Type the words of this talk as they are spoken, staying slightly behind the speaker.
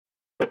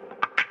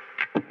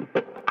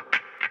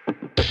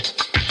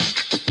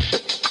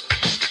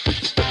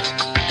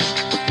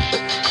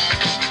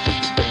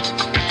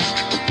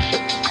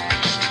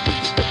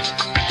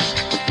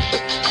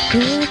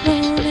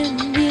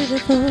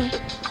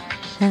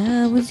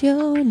How was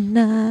your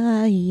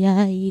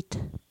night? Do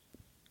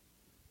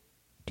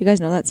you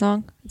guys know that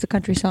song? It's a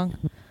country song,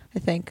 I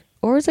think.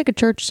 Or it's like a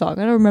church song.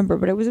 I don't remember,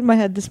 but it was in my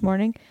head this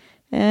morning.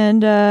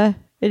 And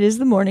it is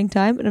the morning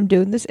time, and I'm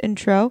doing this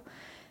intro.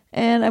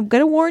 And I'm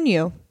going to warn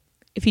you,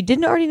 if you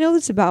didn't already know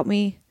this about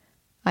me,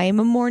 I am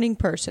a morning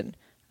person.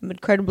 I'm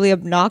incredibly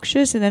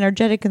obnoxious and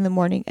energetic in the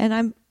morning.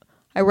 And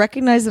I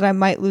recognize that I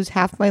might lose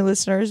half my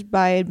listeners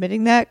by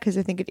admitting that, because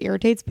I think it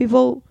irritates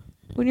people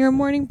when you're a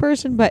morning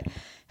person. But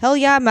hell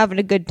yeah, I'm having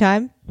a good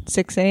time.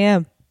 6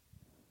 a.m.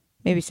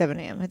 Maybe 7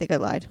 a.m. I think I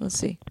lied. Let's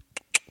see.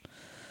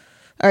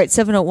 All right,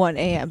 7:01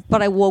 a.m.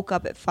 But I woke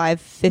up at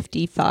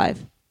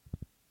 5:55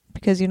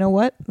 because you know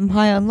what? I'm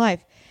high on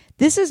life.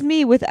 This is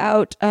me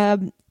without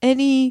no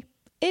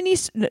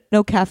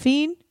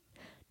caffeine,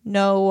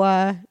 no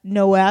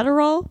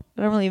Adderall.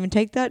 I don't really even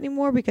take that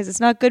anymore because it's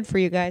not good for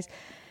you guys.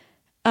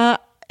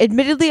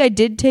 Admittedly, I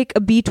did take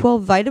a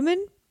B12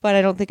 vitamin, but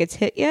I don't think it's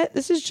hit yet.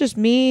 This is just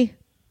me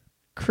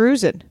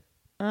cruising.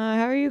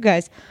 How are you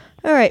guys?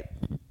 All right.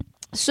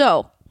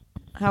 So,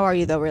 how are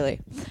you though,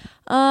 really?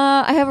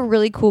 I have a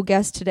really cool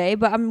guest today,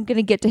 but I'm going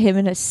to get to him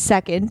in a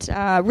second.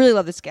 I really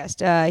love this guest.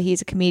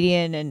 He's a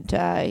comedian and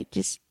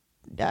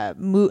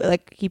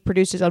he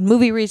produced his own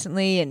movie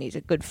recently, and he's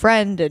a good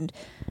friend, and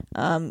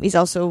he's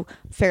also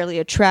fairly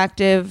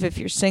attractive if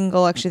you're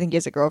single. Actually, I think he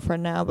has a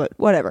girlfriend now, but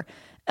whatever.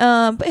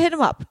 But hit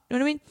him up. You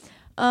know what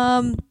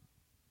I mean?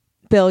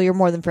 Bill, you're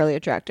more than fairly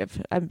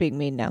attractive. I'm being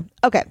mean now.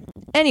 Okay.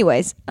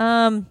 Anyways,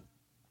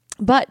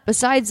 but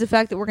besides the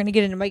fact that we're going to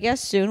get into my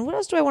guest soon, what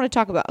else do I want to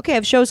talk about? Okay, I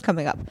have shows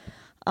coming up.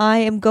 I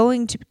have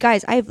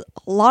a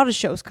lot of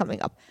shows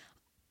coming up,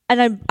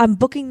 and I'm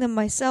booking them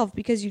myself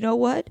because you know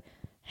what?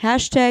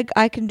 Hashtag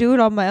I can do it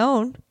on my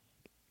own.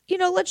 You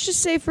know, let's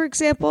just say, for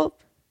example,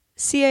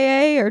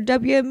 CAA or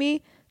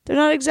WME, they're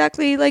not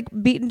exactly like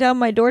beating down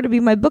my door to be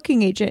my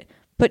booking agent,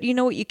 but you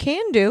know what you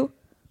can do?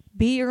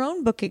 Be your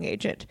own booking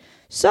agent.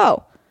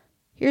 So,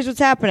 here's what's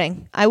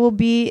happening. I will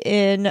be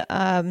in,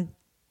 I'm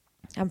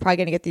probably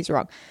going to get these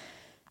wrong,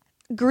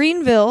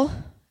 Greenville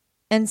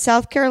and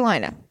South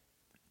Carolina.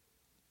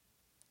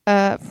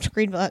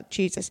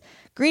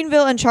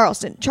 Greenville and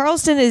Charleston.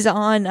 Charleston is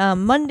on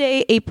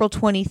Monday, April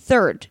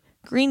 23rd.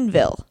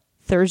 Greenville,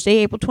 Thursday,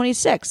 April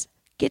 26th.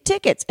 Get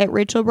tickets at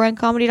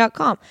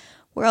RachaelBrandComedy.com.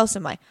 Don't else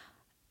am I?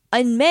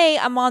 In May,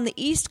 I'm on the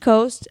East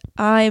Coast.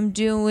 I'm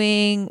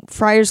doing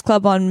Friars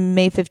Club on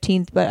May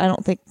 15th, but I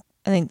don't think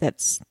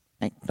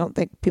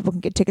people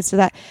can get tickets to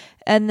that.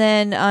 And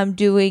then I'm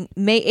doing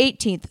May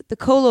 18th, the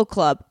Colo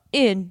Club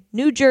in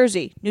New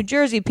Jersey. New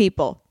Jersey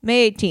people,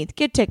 May 18th.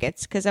 Get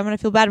tickets, because I'm going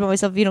to feel bad about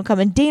myself if you don't come.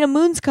 And Dana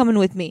Moon's coming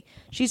with me.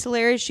 She's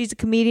hilarious. She's a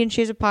comedian. She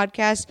has a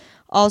podcast.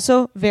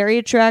 Also, very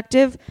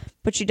attractive,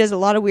 but she does a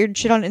lot of weird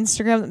shit on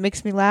Instagram that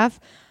makes me laugh.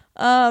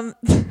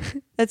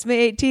 That's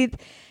May 18th.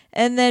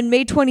 And then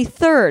May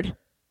 23rd,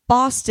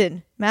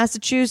 Boston,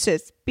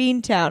 Massachusetts,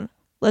 Beantown.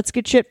 Let's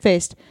get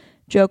shit-faced.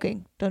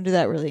 Joking. Don't do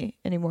that really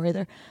anymore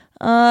either.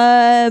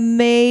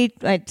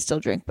 I still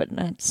drink, but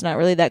it's not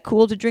really that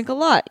cool to drink a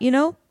lot, you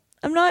know?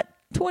 I'm not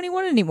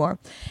 21 anymore.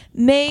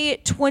 May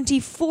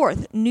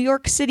 24th, New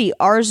York City,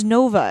 Ars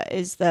Nova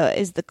is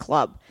the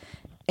club.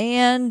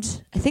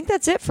 And I think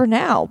that's it for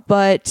now,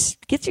 but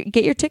get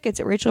your tickets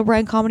at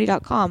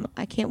RachaelBrandComedy.com.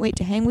 I can't wait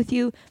to hang with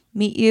you,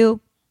 meet you.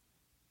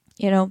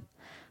 You know,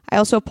 I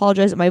also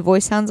apologize that my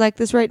voice sounds like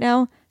this right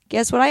now.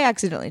 Guess what I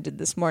accidentally did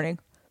this morning?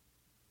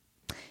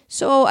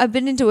 So I've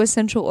been into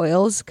essential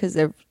oils because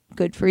they're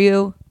good for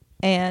you,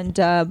 and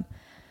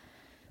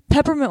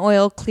peppermint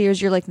oil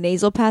clears your like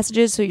nasal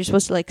passages, so you're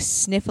supposed to like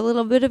sniff a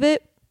little bit of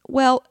it.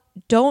 Well,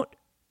 don't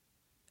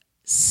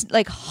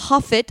like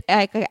huff it.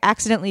 I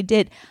accidentally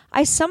did.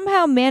 I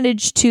somehow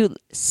managed to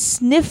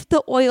sniff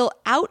the oil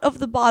out of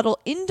the bottle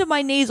into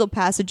my nasal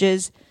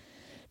passages,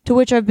 to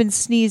which I've been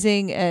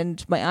sneezing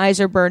and my eyes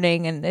are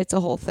burning, and it's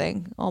a whole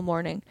thing all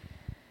morning.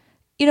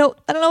 You know,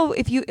 I don't know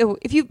if you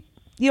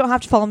don't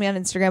have to follow me on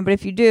Instagram, but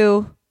if you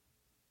do,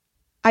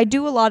 I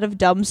do a lot of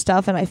dumb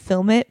stuff and I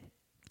film it.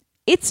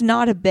 It's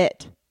not a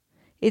bit.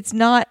 It's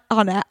not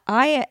on a...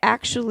 I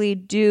actually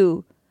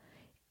do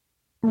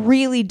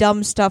really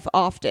dumb stuff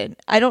often.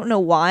 I don't know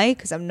why,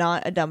 because I'm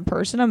not a dumb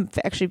person. I'm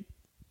actually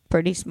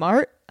pretty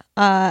smart.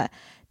 I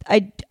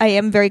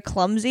am very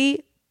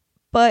clumsy.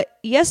 But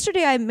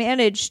yesterday I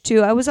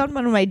was on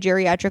one of my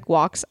geriatric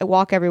walks. I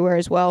walk everywhere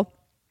as well.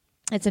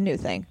 It's a new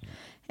thing.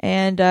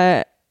 And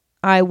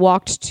I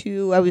walked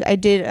to... I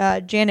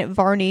did Janet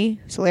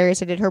Varney. It's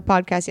hilarious. I did her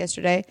podcast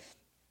yesterday.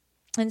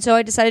 And so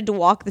I decided to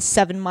walk the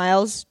 7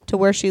 miles to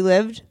where she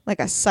lived, like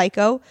a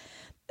psycho.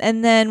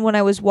 And then when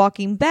I was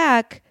walking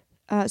back,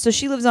 so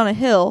she lives on a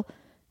hill,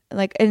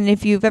 and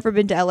if you've ever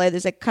been to LA,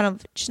 there's like kind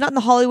of, she's not in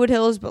the Hollywood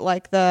Hills, but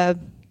like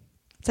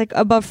it's like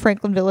above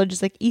Franklin Village,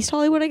 it's like East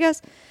Hollywood, I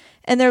guess.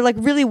 And they're like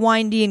really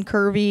windy and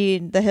curvy,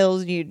 and the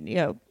hills, you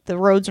know, the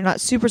roads are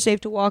not super safe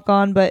to walk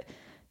on, but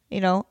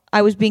you know,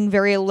 I was being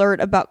very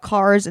alert about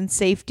cars and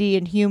safety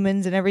and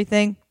humans and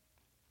everything.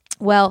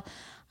 Well,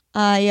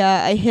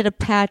 I hit a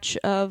patch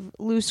of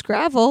loose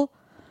gravel.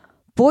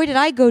 Boy, did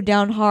I go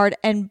down hard,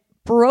 and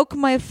broke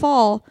my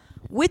fall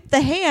with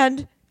the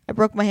hand. I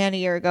broke my hand a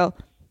year ago.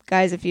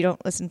 Guys, if you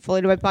don't listen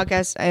fully to my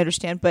podcast, I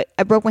understand. But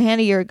I broke my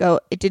hand a year ago.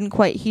 It didn't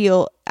quite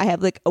heal. I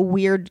have like a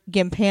weird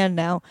gimp hand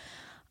now.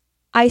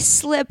 I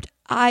slipped.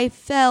 I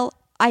fell.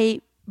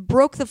 I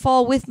broke the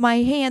fall with my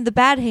hand, the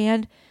bad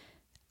hand.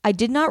 I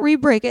did not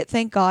re-break it,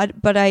 thank God.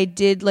 But I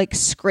did like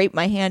scrape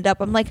my hand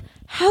up. I'm like,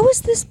 how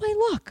is this my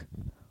luck?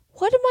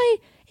 What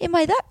am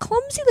I that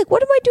clumsy? Like,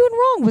 what am I doing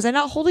wrong? Was I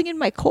not holding in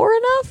my core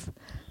enough?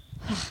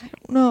 I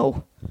don't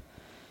know.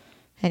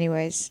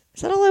 Anyways,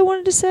 is that all I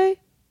wanted to say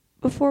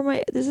before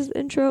this is the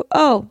intro?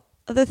 Oh,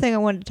 other thing I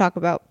wanted to talk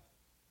about.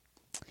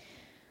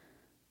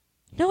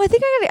 No, I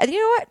think I gotta. You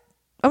know what?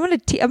 I'm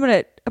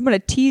gonna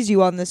tease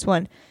you on this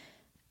one.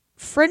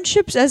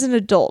 Friendships as an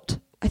adult.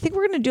 I think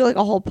we're gonna do like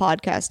a whole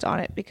podcast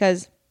on it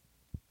because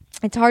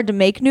it's hard to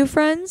make new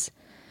friends.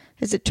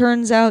 As it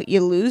turns out,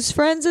 you lose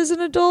friends as an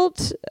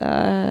adult,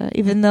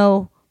 even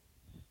though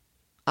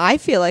I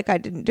feel like I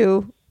didn't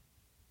do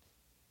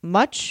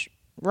much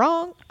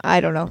wrong.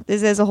 I don't know.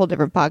 This is a whole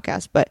different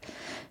podcast, but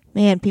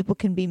man, people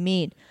can be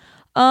mean.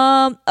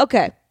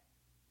 Okay.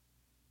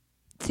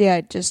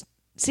 I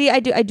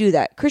do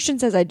that. Christian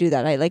says I do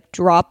that. I like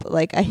drop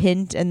like a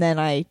hint and then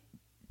I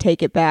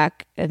take it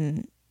back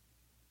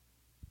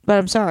but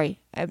I'm sorry.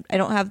 I'm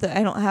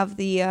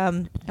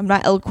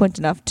not eloquent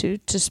enough to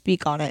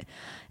speak on it.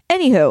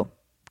 Anywho,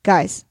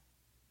 guys,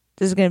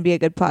 this is going to be a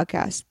good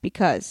podcast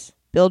because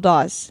Bill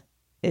Dawes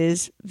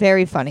is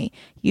very funny.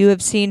 You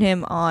have seen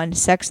him on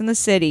Sex and the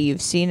City.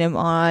 You've seen him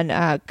on,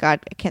 God, I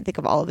can't think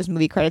of all of his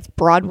movie credits,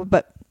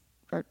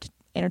 or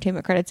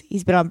entertainment credits.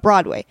 He's been on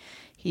Broadway.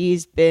 He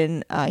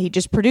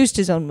just produced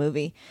his own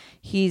movie.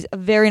 He's a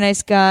very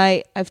nice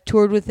guy. I've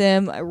toured with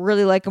him. I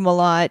really like him a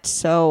lot.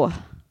 So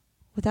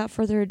without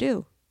further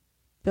ado,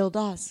 Bill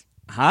Dawes.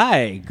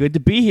 Hi, good to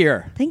be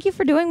here. Thank you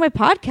for doing my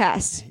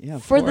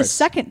podcast for the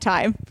second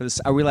time.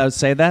 Are we allowed to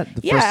say that?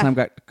 The first time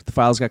the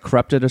files got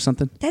corrupted or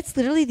something? That's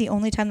literally the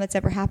only time that's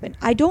ever happened.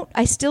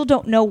 I still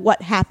don't know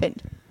what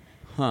happened.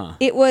 Huh.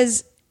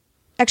 It's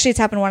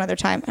happened one other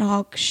time.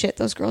 Oh, shit,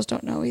 those girls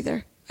don't know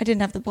either. I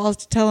didn't have the balls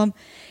to tell them.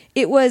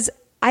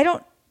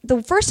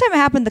 The first time it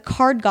happened, the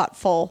card got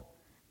full,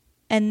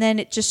 and then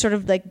it just sort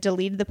of like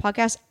deleted the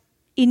podcast.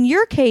 In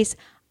your case,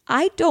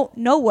 I don't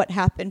know what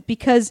happened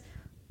because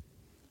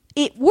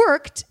it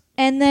worked,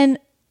 and then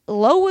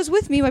Lo was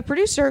with me, my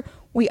producer.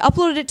 We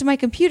uploaded it to my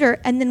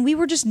computer, and then we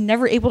were just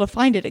never able to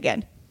find it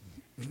again.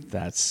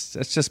 That's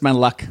just my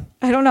luck.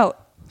 I don't know.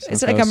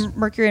 Is it like a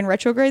Mercury in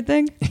retrograde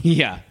thing?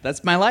 Yeah,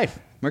 that's my life.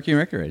 Mercury in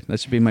retrograde. That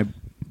should be my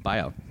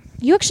bio.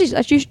 You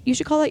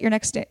should call that your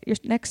next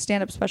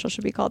stand-up special.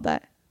 Should be called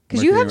that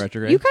because you kind of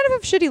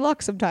have shitty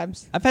luck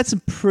sometimes. I've had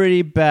some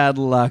pretty bad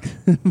luck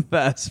the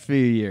past few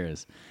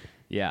years.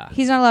 Yeah.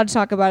 He's not allowed to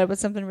talk about it, but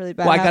something really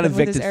bad happened. I got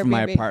evicted with his from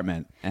my Airbnb.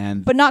 apartment.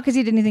 But not because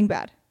he did anything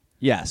bad.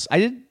 Yes. I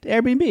did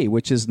Airbnb,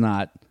 which is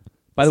not...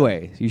 By the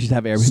way, you should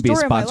have Airbnb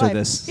sponsor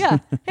this. Yeah.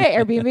 Hey,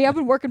 Airbnb, I've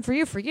been working for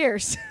you for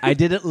years. I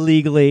did it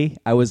legally.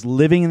 I was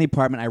living in the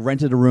apartment. I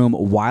rented a room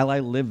while I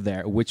lived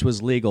there, which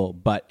was legal.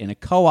 But in a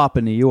co-op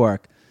in New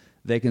York,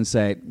 they can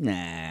say,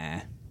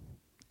 nah,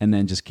 and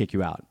then just kick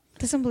you out.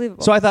 That's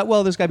unbelievable. So I thought,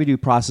 well, there's got to be due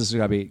process. There's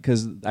got to be,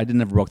 because I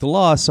never broke the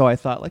law. So I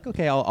thought, like,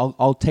 okay,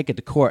 I'll take it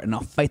to court and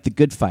I'll fight the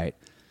good fight.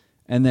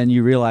 And then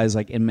you realize,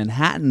 like, in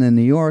Manhattan and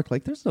New York,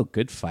 like, there's no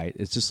good fight.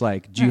 It's just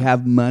like, do you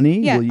have money?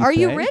 Yeah. Will you Are pay?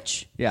 you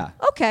rich? Yeah.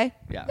 Okay.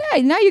 Yeah.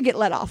 Now you get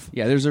let off.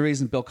 Yeah, there's a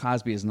reason Bill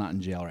Cosby is not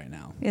in jail right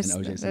now. Yes, and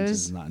O.J. Simpson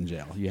is not in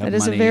jail. You have that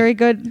is money, a very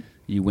good...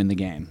 You win the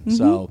game. Mm-hmm.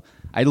 So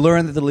I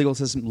learned that the legal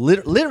system,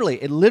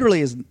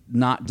 literally is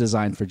not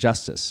designed for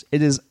justice.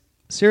 It is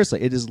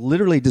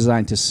literally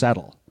designed to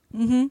settle.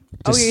 Mm-hmm.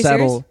 To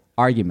settle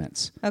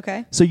arguments.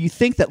 Okay. So you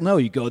think that, no,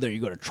 you go there, you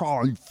go to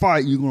trial, you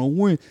fight, you're going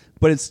to win.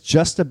 But it's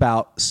just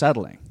about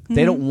settling. Mm-hmm.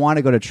 They don't want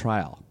to go to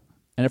trial.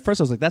 And at first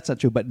I was like, that's not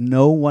true. But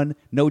no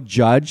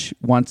judge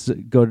wants to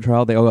go to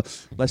trial. They all go,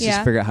 let's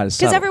just figure out how to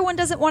settle. Because everyone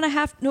doesn't want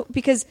to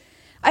because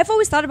I've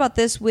always thought about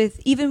this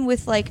even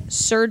with like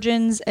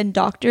surgeons and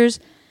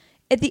doctors.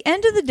 At the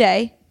end of the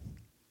day,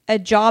 a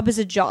job is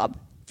a job.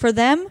 For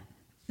them,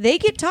 they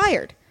get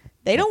tired.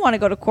 They don't want to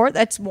go to court.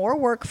 That's more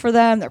work for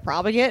them. They're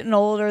probably getting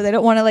older. They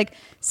don't want to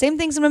same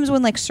thing sometimes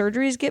when like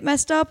surgeries get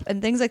messed up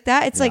and things like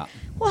that. It's like,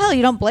 well, hell,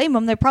 you don't blame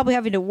them. They're probably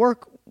having to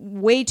work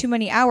way too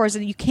many hours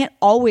and you can't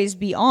always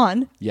be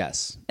on.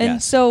 Yes.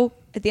 And so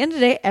at the end of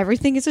the day,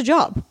 everything is a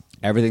job.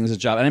 Everything is a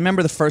job. And I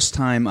remember the first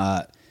time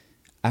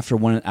after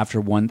one,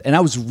 and I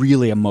was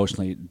really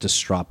emotionally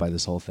distraught by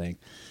this whole thing.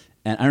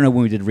 And I don't know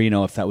when we did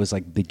Reno, if that was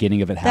like the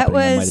beginning of it happening.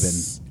 That might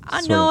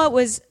have been. It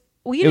was.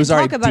 Well, you didn't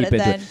talk about it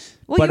then.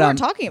 Well, you weren't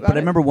talking about it. But I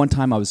remember one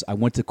time I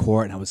went to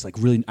court and I was like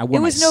really. I wore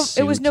my suit.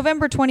 It was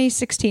November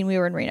 2016. We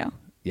were in Reno.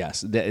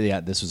 Yes,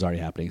 this was already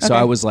happening. Okay. So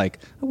I was like,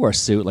 I wore a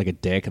suit like a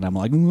dick, and I'm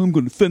like, I'm going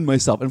to defend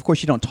myself. And of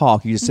course, you don't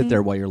talk. You just sit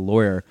there while your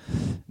lawyer,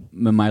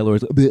 my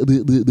lawyer's,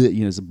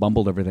 just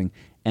bumbled everything.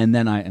 And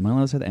then am I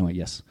allowed to say that? Anyway,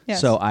 yes.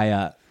 So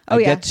I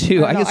get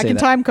to. I can say I can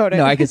that. time code it.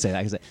 No, I can say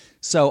that.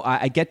 So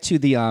I get to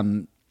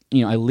the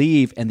I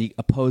leave, and the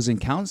opposing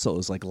counsel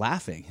is like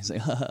laughing. He's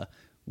like,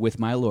 with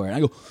my lawyer. And I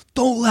go,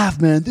 don't laugh,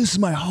 man. This is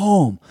my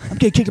home. I'm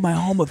getting kicked in my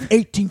home of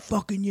 18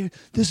 fucking years.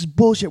 This is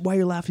bullshit. Why are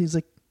you laughing? He's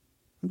like,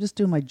 I'm just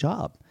doing my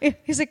job.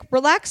 He's like,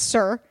 relax,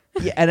 sir.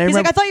 Yeah, and he's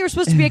like, I thought you were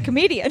supposed to be a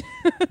comedian.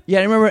 Yeah,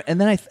 I remember. And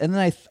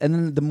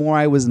then the more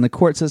I was in the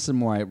court system,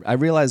 more I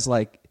realized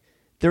like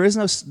there is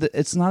no.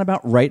 It's not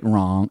about right and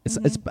wrong.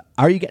 It's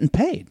are you getting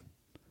paid?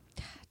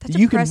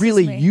 You can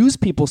really use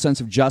people's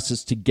sense of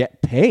justice to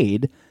get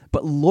paid,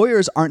 but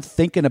lawyers aren't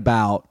thinking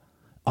about,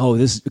 oh,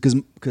 this is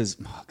because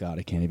oh God,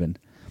 I can't even.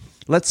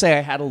 Let's say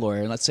I had a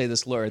lawyer, and let's say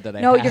this lawyer that I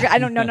had. I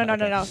don't. No. We're not going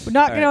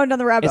to go down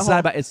the rabbit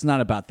hole. It's not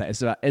about that.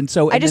 It's about, and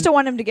so I just don't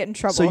want him to get in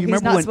trouble. So you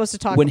He's not when, supposed to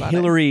talk when about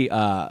Hillary,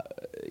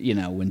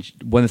 when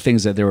one of the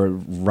things that they were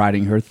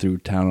riding her through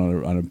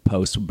town on a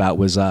post about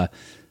was the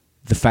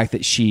fact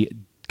that she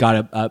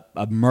got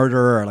a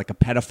murderer or like a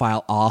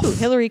pedophile off. Ooh,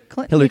 Hillary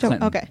Clinton. Hillary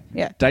Clinton. Okay,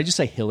 yeah. Did I just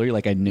say Hillary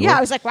like I knew? Yeah, her?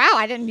 I was like, wow,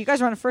 I didn't. You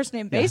guys were on a first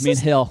name basis. Yeah, me and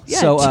Hill. Yeah.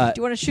 So, do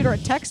you want to shoot her a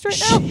text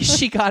right now?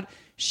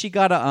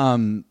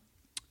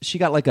 She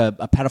got like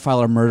a pedophile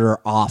or murderer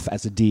off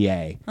as a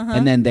DA,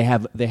 and then they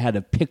had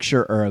a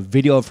picture or a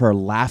video of her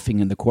laughing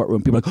in the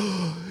courtroom. People are like,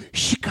 oh,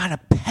 she got a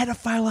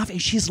pedophile off,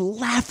 and she's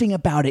laughing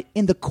about it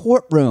in the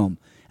courtroom.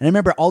 And I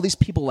remember all these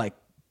people like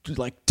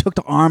took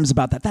to arms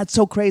about that. That's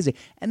so crazy.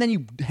 And then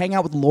you hang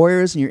out with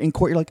lawyers and you're in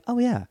court. You're like, oh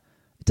yeah,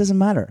 it doesn't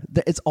matter.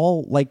 It's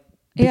all like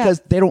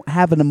because they don't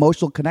have an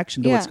emotional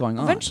connection to what's going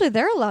on. Eventually,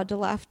 they're allowed to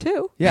laugh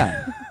too.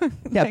 Yeah,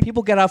 yeah.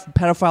 People get off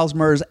pedophiles,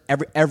 murders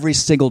every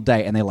single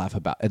day, and they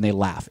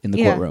laugh in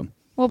the courtroom.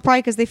 Well, probably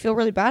because they feel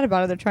really bad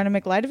about it. They're trying to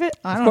make light of it.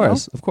 I don't know.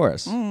 Of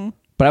course.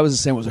 But I was the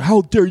same. I was like,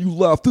 how dare you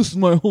laugh? This is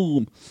my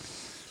home.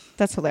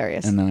 That's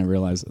hilarious. And then I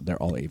realized that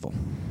they're all evil.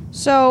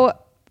 So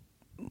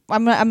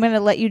I'm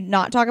gonna let you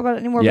not talk about it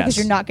anymore because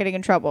you're not getting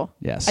in trouble.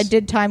 Yes. I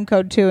did time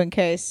code 2 in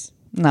case.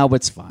 No, but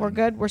it's fine. We're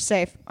good. We're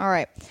safe. All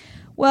right.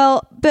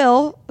 Well,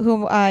 Bill,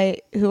 who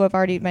I've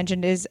already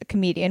mentioned, is a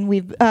comedian.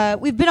 We've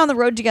been on the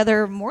road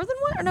together more than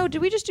one. Or no,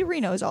 did we just do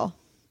Reno's all?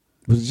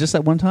 Was it just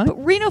that one time?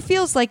 But Reno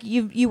feels like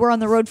you were on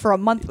the road for a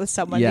month with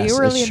someone. Yes, you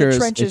were really in the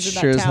trenches in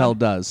that town. It sure as hell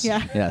does.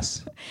 Yeah.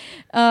 Yes.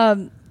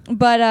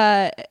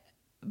 But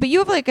you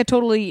have like a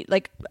totally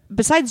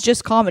besides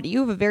just comedy, you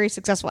have a very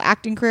successful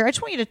acting career. I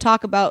just want you to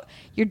talk about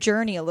your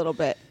journey a little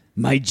bit.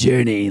 My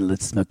journey.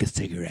 Let's smoke a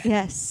cigarette.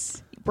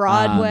 Yes.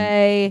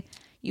 Broadway.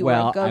 You were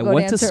a go-go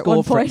dancer at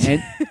one point.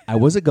 I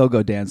was a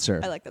go-go dancer.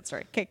 I like that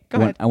story. Okay,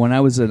 go ahead. When I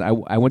was I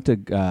went to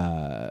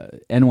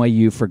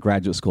NYU for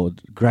graduate school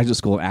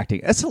in acting.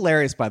 That's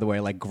hilarious, by the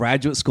way. Like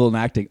graduate school in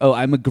acting. Oh,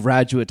 I'm a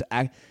graduate.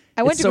 I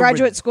went to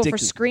graduate school for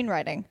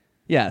screenwriting.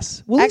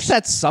 Yes. Well, at least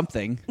that's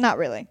something. Not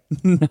really.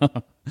 No.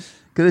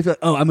 Because I feel like,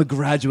 oh, I'm a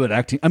graduate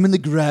acting. I'm in the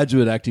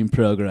graduate acting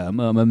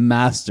program. I'm a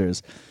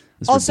master's.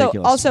 It's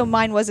ridiculous. Also,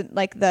 mine wasn't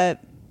like the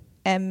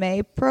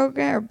MA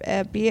program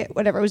or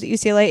whatever. It was at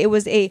UCLA. It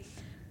was a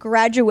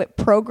graduate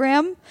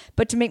program,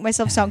 but to make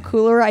myself sound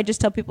cooler, I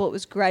just tell people it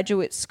was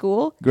graduate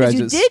school. Because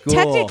you did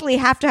technically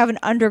have to have an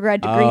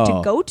undergrad degree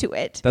to go to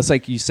it. That's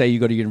like you say you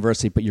go to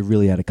university, but you're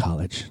really out of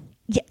college.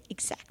 Yeah,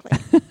 exactly.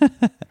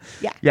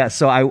 Yeah. Yeah.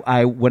 So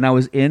I when I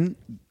was in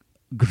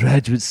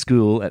graduate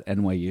school at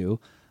NYU,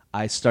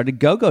 I started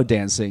go-go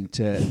dancing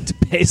to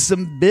pay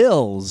some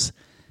bills,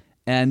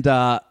 and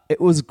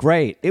it was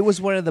great. It was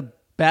one of the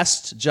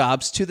best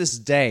jobs to this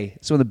day.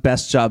 It's one of the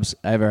best jobs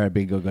I've ever had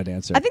being a go-go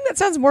dancer. I think that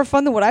sounds more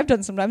fun than what I've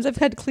done sometimes. I've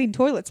had to clean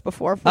toilets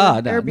before for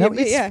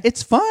Airbnb.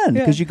 It's fun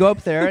because you go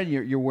up there and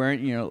you're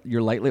wearing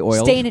you're lightly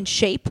oiled. Staying in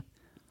shape.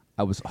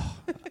 It's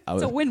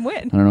a win-win.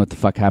 I don't know what the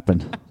fuck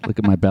happened. Look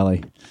at my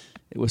belly.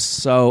 It was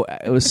so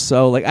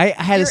like I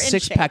had a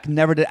six-pack. I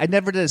never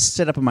did a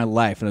sit-up in my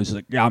life, and I was just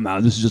like, yeah,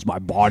 man, this is just my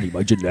body,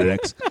 my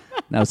genetics.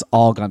 Now it's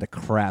all gone to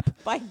crap.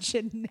 My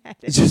genetics.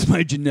 It's just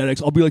my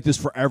genetics. I'll be like this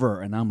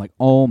forever. And now I'm like,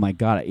 oh my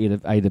God, I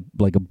ate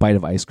a bite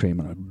of ice cream,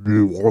 and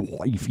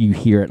if you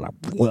hear it, like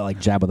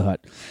Jabba the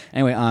Hutt.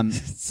 Anyway,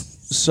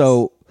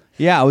 so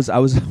yeah, I was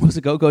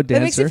a go-go dancer.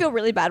 That makes me feel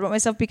really bad about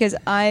myself because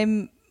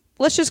I'm,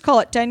 let's just call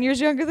it 10 years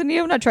younger than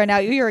you. I'm not trying to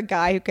out you. You're a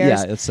guy. Who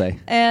cares? Yeah, let's say.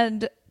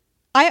 And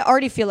I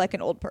already feel like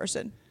an old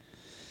person.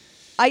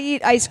 I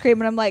eat ice cream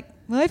and I'm like,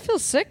 well, I feel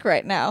sick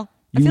right now.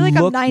 I feel like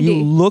I'm 90.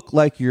 You look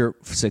like you're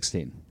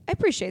 16. I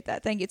appreciate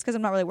that. Thank you. It's because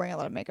I'm not really wearing a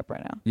lot of makeup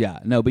right now. Yeah,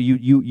 no, but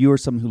you are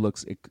someone who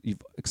looks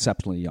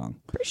exceptionally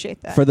young.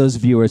 Appreciate that. For those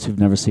viewers who've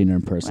never seen her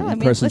in person, well, in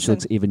person she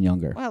looks even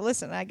younger. Well,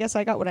 listen, I guess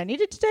I got what I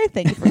needed today.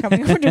 Thank you for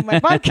coming over to my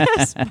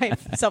podcast. My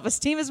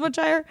self-esteem is much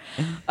higher.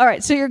 All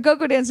right, so you're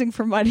go-go dancing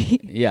for money.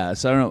 Yeah,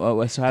 so I don't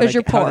know. So because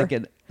you're poor.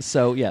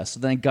 So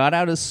then I got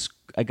out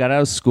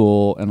of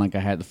school and like I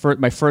had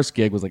my first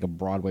gig was like a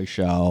Broadway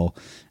show,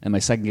 and my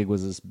second gig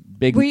was this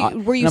big. Were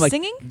you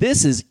singing? Like,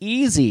 this is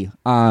easy.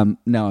 No,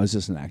 I was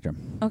just an actor.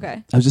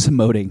 Okay. I was just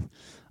emoting.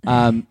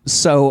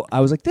 So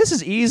I was like, this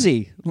is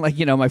easy. Like,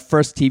 my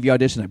first TV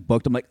audition I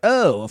booked. I'm like,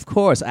 oh, of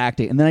course,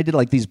 acting. And then I did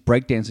like these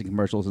breakdancing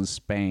commercials in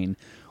Spain,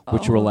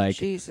 which were like,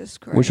 Jesus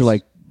Christ. which are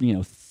like,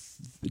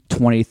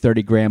 20,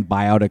 30 grand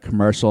buyout a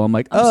commercial. I'm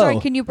like, I'm sorry,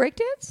 can you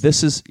breakdance?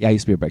 I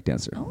used to be a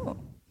breakdancer. Oh.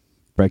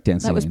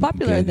 breakdancing. That was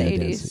popular in the gay 80s.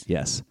 dance.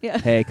 Yes. Yeah.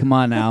 Hey, come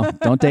on now.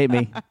 Don't date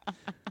me.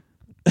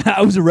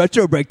 I was a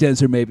retro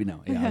breakdancer, maybe.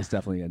 No. Yeah, I was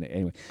definitely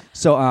anyway.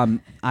 So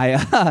and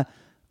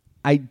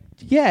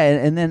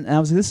then I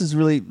was like, this is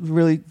really,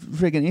 really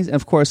freaking easy. And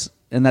of course,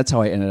 and that's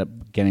how I ended up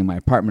getting my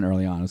apartment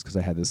early on, is because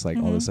I had this like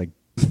all this like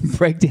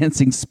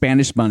breakdancing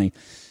Spanish money.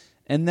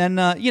 And then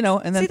and then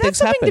See, things that's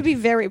something happened. to be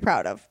very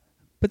proud of.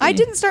 But I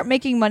didn't start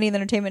making money in the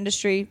entertainment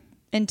industry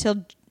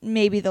until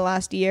maybe the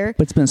last year.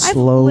 But it's been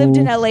slow. I've lived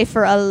in LA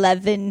for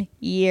 11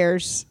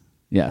 years.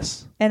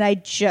 Yes. And I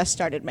just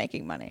started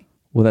making money.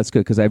 Well, that's good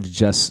because I've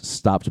just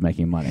stopped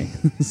making money.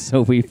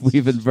 So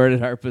we've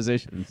inverted our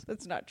positions.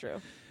 That's not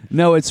true.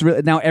 No, it's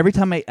really now. Every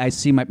time I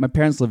see my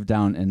parents live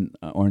down in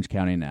Orange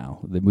County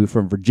now. They moved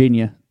from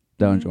Virginia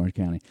down to Orange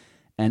County,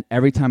 and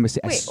every time I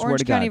see, I swear Orange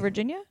to God, County,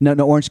 Virginia? No,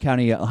 Orange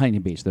County,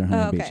 Huntington Beach. They're in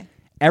Huntington okay.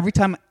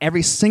 Beach.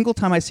 Every single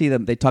time I see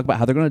them, they talk about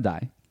how they're going to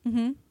die.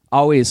 Mm-hmm.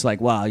 Always like,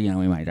 well, we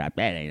might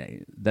die.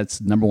 That's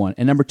number one,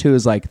 and number two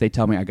is like they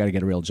tell me I got to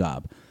get a real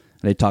job.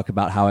 They talk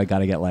about how I got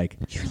to get like.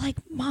 You're like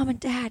Mom and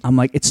Dad. I'm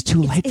like, it's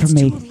too late for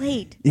me. It's too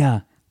late.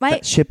 Yeah,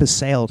 that ship has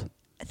sailed.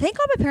 Thank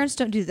God my parents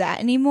don't do that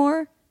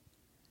anymore.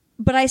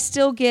 But I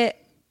still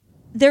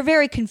they're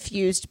very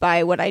confused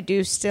by what I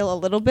do still a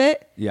little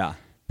bit. Yeah.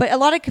 But a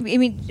lot of,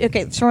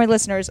 for my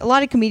listeners, a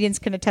lot of comedians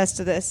can attest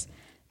to this.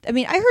 I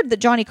mean, I heard that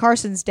Johnny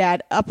Carson's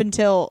dad, up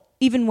until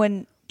even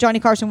when Johnny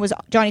Carson was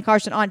Johnny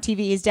Carson on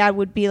TV, his dad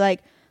would be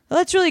like, well,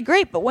 that's really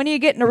great, but when are you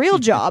getting a real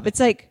job? It's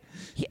like,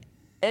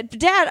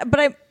 Dad, but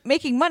I'm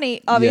making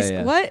money, obviously.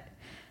 Yeah. What?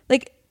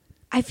 Like,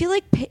 I feel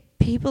like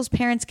people's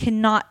parents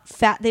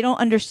they don't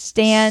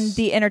understand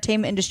the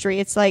entertainment industry.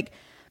 It's like,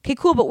 okay,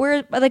 cool, but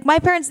like my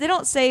parents, they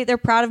don't say they're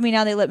proud of me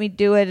now, they let me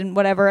do it and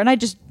whatever, and I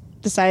just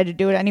decided to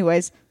do it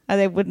anyways.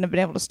 They wouldn't have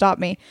been able to stop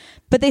me.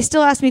 But they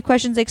still ask me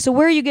questions like, so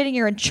where are you getting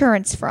your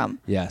insurance from?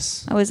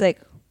 Yes. I was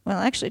like, well,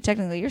 actually,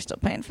 technically, you're still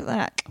paying for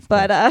that.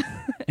 But,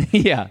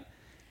 yeah.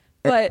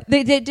 But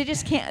they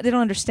just can't, they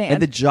don't understand.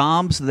 And the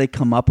jobs that they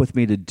come up with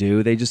me to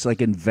do, they just like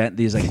invent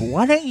these like,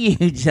 why don't you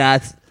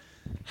just...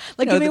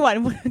 Like, give me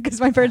one, because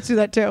my parents do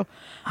that too.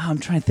 I'm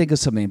trying to think of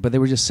something, but they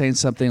were just saying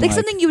something like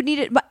something you would need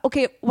it. But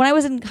okay, when I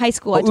was in high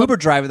school, Uber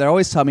driver. They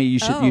always tell me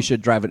you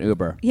should drive an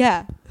Uber.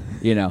 Yeah,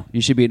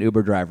 you should be an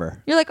Uber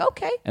driver. You're like,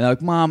 okay, and they're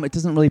like, Mom, it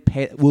doesn't really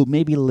pay. Well,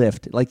 maybe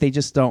Lyft. Like they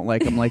just don't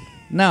like. I'm like,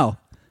 no.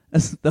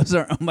 Those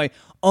are my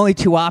only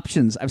two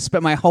options. I've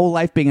spent my whole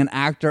life being an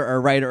actor or a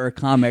writer or a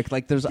comic.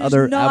 Like there's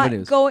other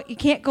avenues. You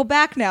can't go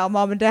back now,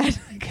 Mom and Dad.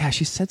 Yeah,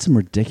 she said some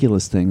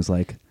ridiculous things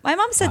like. My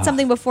mom said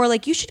something before,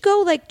 like you should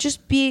go, like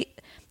just be.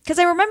 Because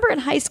I remember in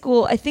high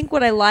school, I think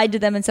what I lied to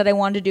them and said I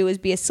wanted to do was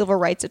be a civil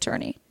rights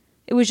attorney.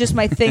 It was just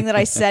my thing that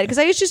I said. Because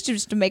I used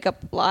just to make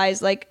up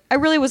lies. Like, I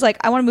really was like,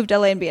 I want to move to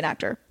LA and be an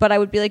actor. But I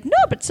would be like, no,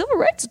 but civil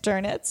rights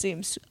attorney, that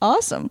seems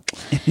awesome.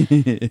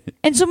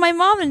 And so my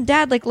mom and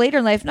dad, like later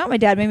in life, not my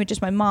dad, maybe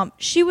just my mom,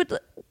 she would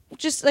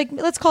just like,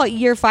 let's call it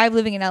year 5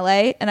 living in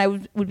LA. And I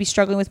would be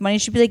struggling with money.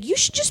 She'd be like, you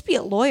should just be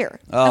a lawyer.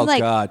 Oh, I'm like,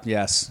 God,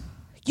 yes.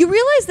 You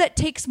realize that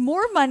takes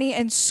more money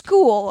and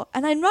school,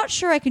 and I'm not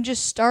sure I can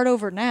just start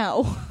over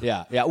now.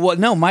 Yeah. Well,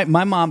 no, my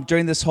mom,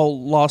 during this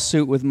whole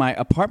lawsuit with my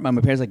apartment,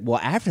 my parents were like, well,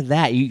 after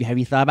that, have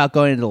you thought about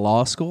going into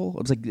law school?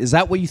 I was like, is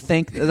that what you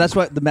think? That's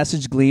what the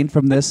message gleaned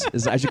from this,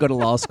 is I should go to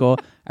law school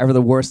after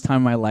the worst time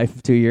of my life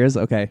of 2 years?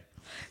 Okay.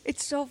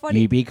 It's so funny.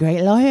 You'd be a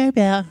great lawyer,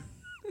 Bill.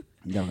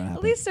 Never gonna happen.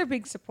 At least they're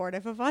being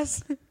supportive of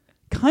us.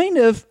 Kind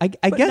of. I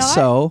guess not?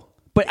 so.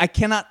 But I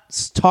cannot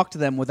talk to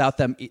them without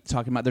them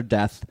talking about their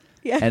death.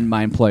 Yeah. And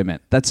my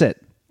employment. That's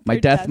it. My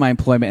death, my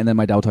employment, and then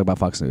my dad will talk about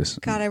Fox News.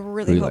 God, I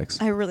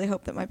really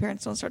hope that my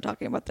parents don't start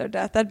talking about their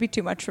death. That'd be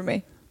too much for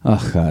me.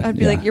 Oh, God. I'd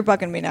be like, you're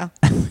bugging me now.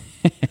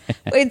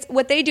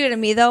 What they do to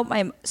me, though,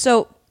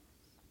 so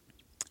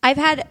I've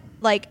had,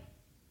 like,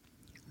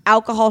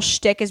 alcohol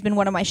shtick has been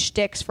one of my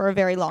shticks for a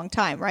very long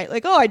time, right?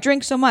 Like, oh, I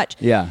drink so much.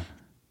 Yeah.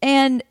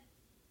 And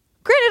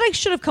granted, I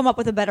should have come up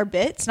with a better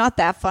bit. It's not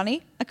that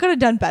funny. I could have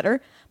done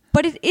better.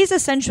 But it is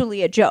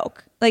essentially a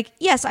joke. Like,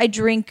 yes, I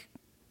drink...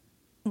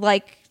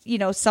 like,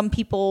 some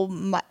people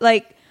might,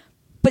 like,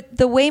 but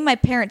the way my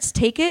parents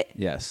take it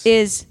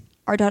is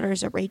our daughter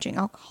is a raging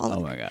alcoholic.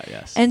 Oh my God,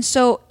 yes. And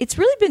so it's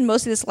really been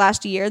mostly this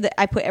last year that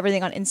I put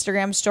everything on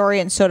Instagram story,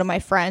 and so do my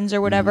friends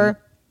or whatever.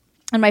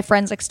 Mm-hmm. And my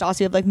friends like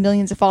Stassi have like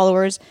millions of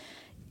followers.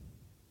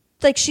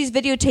 Like she's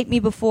videotaped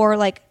me before,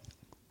 like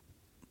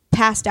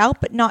passed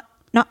out, but not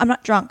I'm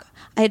not drunk.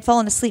 I had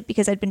fallen asleep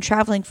because I'd been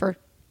traveling for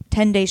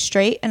 10 days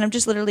straight, and I'm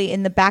just literally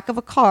in the back of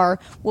a car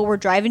while we're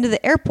driving to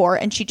the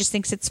airport, and she just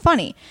thinks it's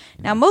funny.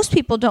 Now, most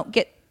people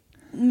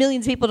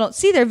millions of people don't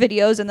see their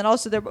videos, and then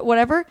also their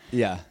whatever.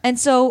 Yeah. And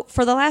so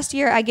for the last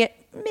year, I get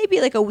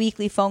maybe like a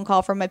weekly phone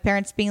call from my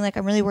parents being like,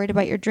 I'm really worried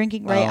about your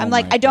drinking rate. I'm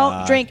like, I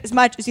don't drink as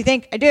much as you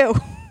think I do.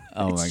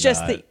 Oh it's my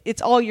just God. that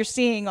it's all you're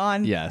seeing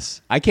on.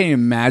 Yes. I can't even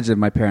imagine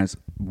my parents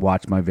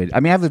watch my video. I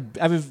mean, I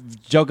have a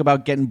joke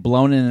about getting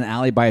blown in an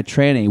alley by a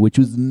tranny, which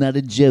was not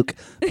a joke,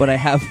 but I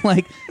have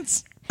like...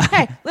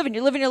 Hey,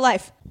 you're living your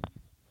life.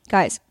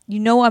 Guys,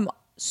 I'm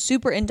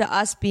super into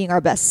us being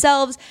our best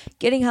selves,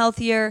 getting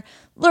healthier,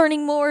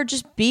 learning more,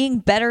 just being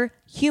better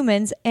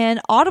humans, and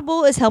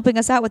Audible is helping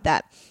us out with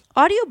that.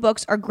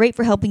 Audiobooks are great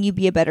for helping you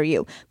be a better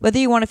you. Whether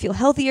you want to feel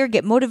healthier,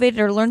 get motivated,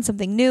 or learn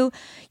something new,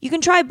 you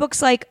can try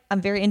books like, I'm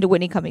very into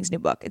Whitney Cummings' new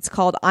book. It's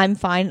called I'm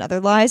Fine and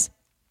Other Lies.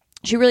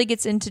 She really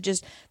gets into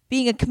just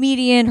being a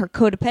comedian, her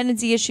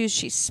codependency issues.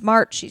 She's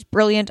smart. She's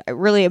brilliant. I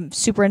really am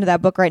super into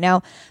that book right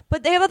now.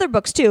 But they have other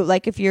books too.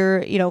 Like if you're,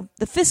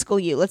 the fiscal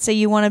you, let's say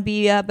you want to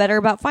be better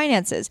about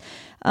finances.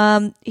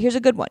 Here's a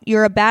good one.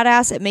 You're a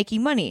badass at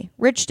making money.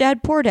 Rich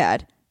Dad, Poor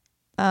Dad.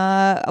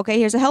 Okay,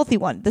 here's a healthy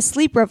one. The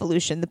Sleep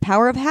Revolution, The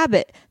Power of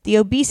Habit, The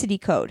Obesity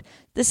Code,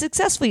 The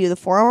Successful You, The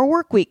 4-Hour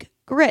Work Week,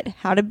 Grit,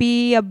 How to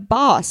Be a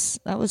Boss.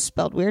 That was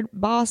spelled weird.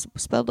 Boss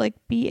spelled like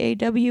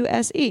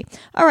BAWSE.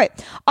 All right.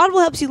 Audible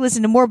helps you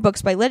listen to more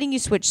books by letting you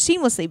switch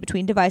seamlessly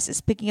between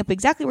devices, picking up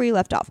exactly where you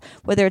left off.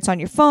 Whether it's on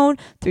your phone,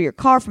 through your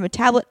car, from a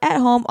tablet, at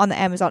home, on the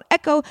Amazon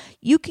Echo,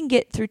 you can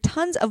get through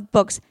tons of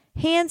books,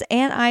 hands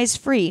and eyes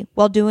free,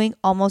 while doing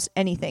almost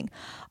anything.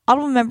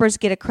 Audible members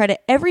get a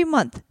credit every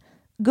month,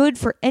 good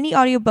for any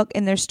audiobook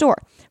in their store.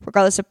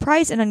 Regardless of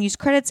price and unused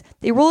credits,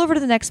 they roll over to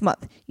the next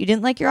month. You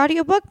didn't like your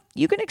audiobook?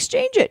 You can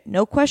exchange it.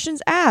 No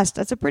questions asked.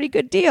 That's a pretty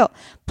good deal.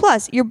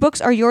 Plus, your books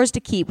are yours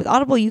to keep. With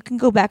Audible, you can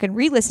go back and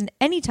re-listen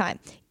anytime,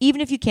 even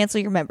if you cancel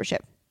your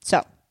membership.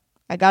 So,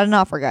 I got an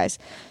offer, guys.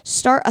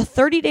 Start a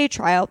 30-day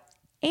trial,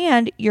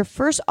 and your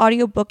first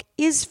audiobook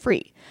is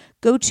free.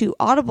 Go to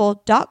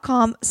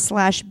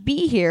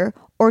audible.com/BEHERE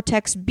or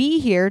text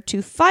BEHERE to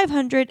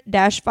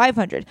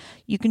 500-500.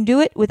 You can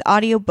do it with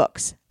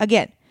audiobooks.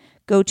 Again,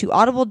 go to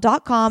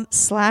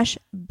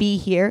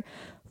audible.com/BEHERE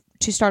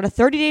to start a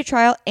 30-day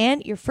trial,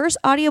 and your first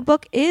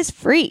audiobook is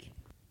free.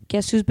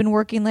 Guess who's been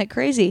working like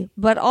crazy,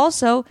 but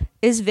also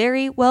is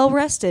very well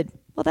rested?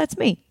 Well, that's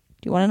me.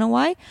 Do you want to know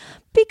why?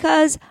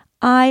 Because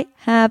I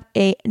have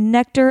a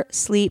NECTAR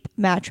sleep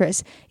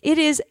mattress. It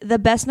is the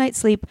best night's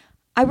sleep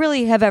I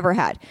really have ever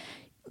had.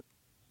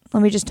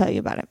 Let me just tell you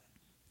about it.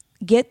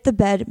 Get the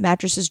bed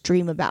mattresses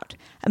dream about.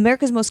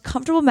 America's most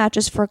comfortable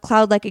mattress for a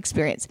cloud-like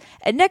experience.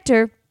 At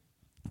NECTAR,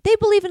 they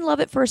believe in love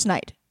at first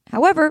night.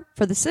 However,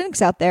 for the cynics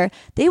out there,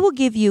 they will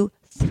give you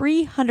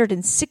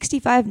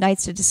 365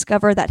 nights to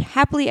discover that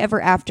happily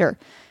ever after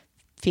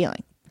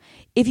feeling.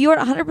 If you are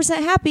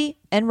 100% happy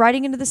and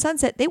riding into the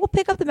sunset, they will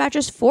pick up the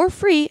mattress for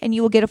free and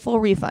you will get a full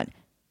refund.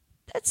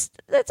 That's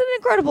an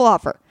incredible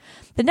offer.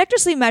 The NECTAR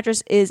Sleep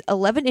mattress is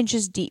 11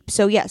 inches deep,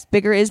 so yes,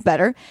 bigger is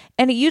better,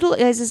 and it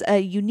utilizes a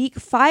unique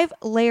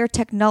 5-layer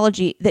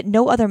technology that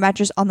no other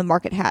mattress on the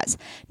market has.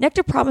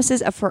 NECTAR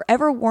promises a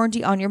forever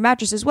warranty on your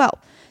mattress as well.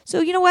 So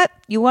you know what?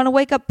 You want to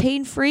wake up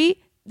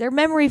pain-free? Their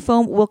memory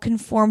foam will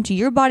conform to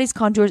your body's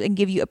contours and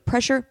give you a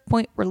pressure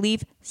point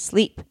relief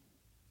sleep.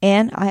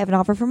 And I have an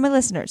offer for my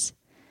listeners.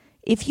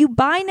 If you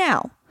buy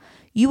now,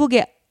 you will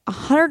get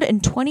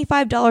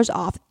 $125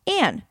 off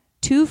and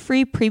 2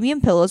 free premium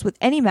pillows with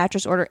any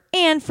mattress order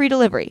and free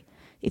delivery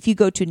if you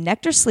go to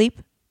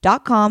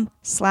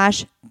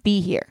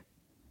nectarsleep.com/BEHERE.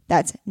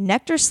 That's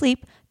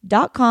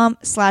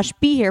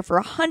nectarsleep.com/BEHERE for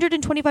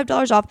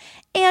 $125 off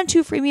and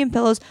 2 premium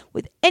pillows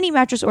with any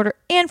mattress order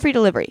and free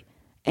delivery.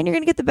 And you're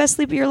going to get the best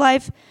sleep of your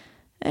life.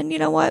 And you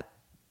know what?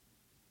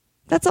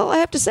 That's all I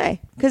have to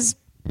say because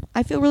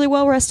I feel really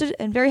well rested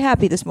and very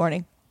happy this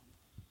morning.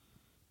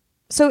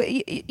 So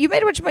you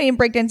made a bunch of money in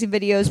breakdancing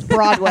videos,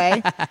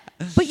 Broadway,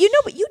 but you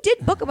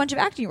did book a bunch of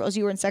acting roles.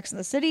 You were in Sex and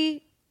the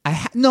City. You're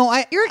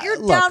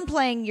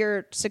downplaying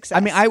your success.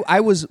 I mean, I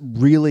was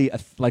really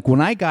like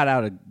when I got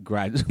out of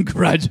graduate.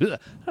 I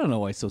don't know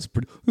why so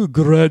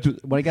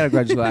graduate. When I got out of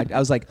graduate school, I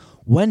was like,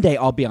 one day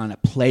I'll be on a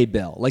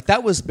playbill. Like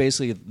that was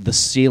basically the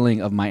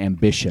ceiling of my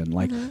ambition.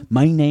 Like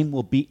my name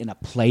will be in a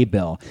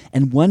playbill,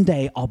 and one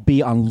day I'll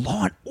be on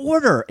Law and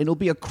Order, and it'll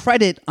be a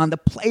credit on the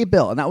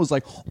playbill. And that was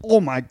like, oh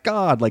my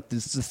god! Like the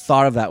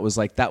thought of that was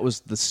like that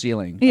was the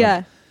ceiling.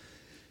 Yeah.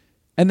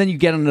 And then you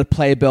get on the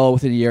playbill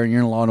within a year, and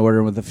you're in Law and Order,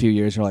 and with a few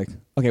years, you're like,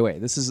 okay,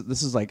 wait, this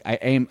is like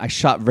I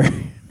shot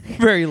very,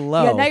 very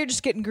low. Yeah, now you're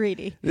just getting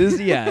greedy.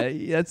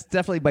 That's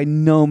definitely by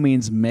no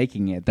means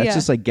making it. That's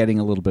just like getting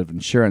a little bit of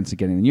insurance and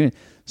getting the union.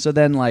 So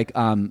then, like,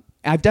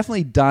 I've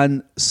definitely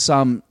done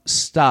some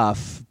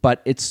stuff,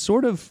 but it's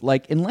sort of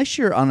like unless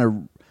you're on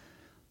a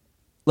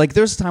like,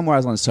 there's a time where I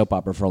was on a soap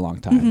opera for a long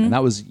time, and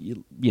that was, I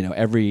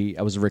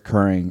was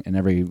recurring and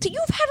every. So you've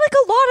had like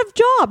a lot of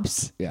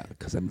jobs. Yeah,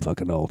 because I'm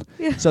fucking old.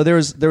 Yeah. So there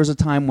was a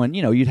time when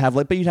you'd have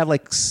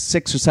like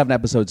 6 or 7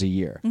 episodes a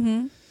year,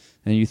 and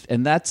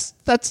that's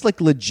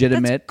like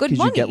legitimate because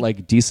you get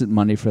like decent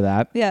money for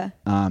that. Yeah.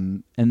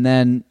 And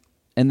then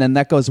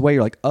that goes away.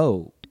 You're like,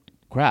 oh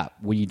crap,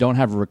 when you don't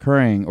have a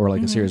recurring or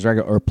like a series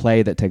regular or a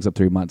play that takes up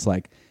 3 months,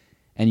 like,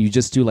 and you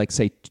just do like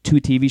say 2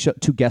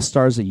 guest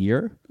stars a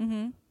year.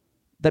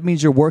 That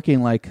means you're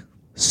working like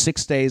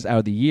 6 days out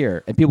of the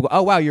year. And people go,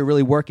 oh, wow, you're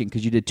really working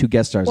because you did 2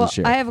 guest stars this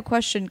year. I have a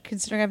question.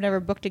 Considering I've never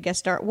booked a guest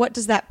star, what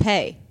does that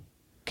pay?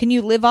 Can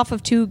you live off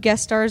of 2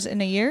 guest stars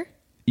in a year?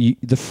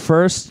 The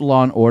first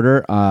Law and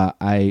Order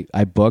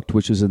I booked,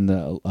 which was in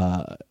the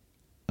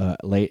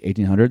late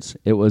 1800s,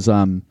 it was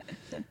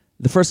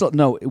The first,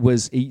 no,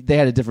 they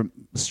had a different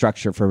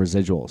structure for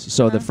residuals.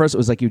 So the first, it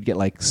was like you'd get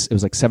like, it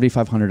was like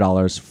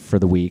 $7,500 for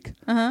the week,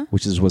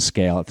 which was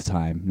scale at the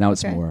time. Now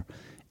it's more.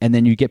 And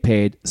then you get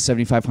paid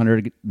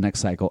 $7,500 next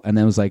cycle. And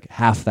then it was like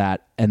half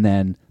that. And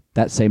then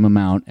that same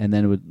amount. And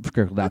then it would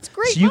trickle down. That's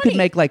great. So you could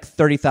make like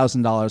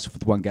 $30,000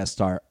 with one guest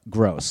star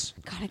gross.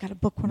 God, I got to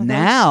book one of those.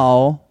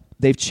 Now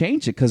they've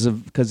changed it because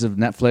of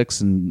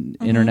Netflix and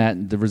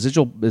internet. The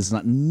residual is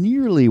not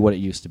nearly what it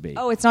used to be.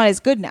 Oh, it's not as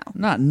good now.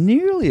 Not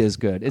nearly as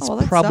good. It's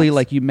that probably sucks.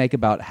 like you make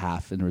about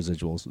half in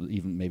residuals,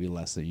 even maybe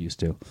less than you used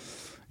to.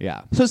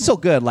 Yeah, so it's still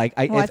good. Like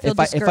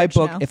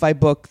if I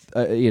book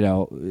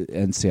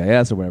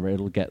NCIS or whatever,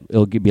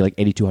 it'll be like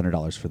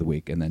 $8,200 for the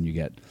week, and then you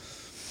get.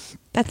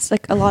 That's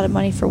like a lot of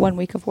money for 1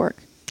 week of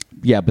work.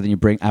 Yeah, but then you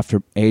bring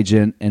after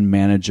agent and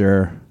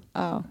manager.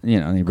 Oh,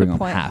 and you bring them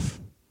half.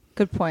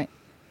 Good point.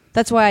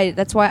 That's why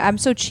I'm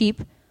so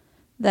cheap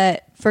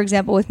that, for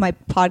example, with my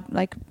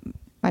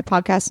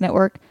podcast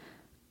network,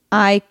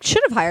 I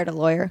should have hired a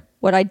lawyer.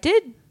 What I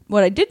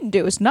didn't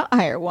do is not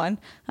hire one,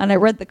 and I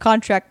read the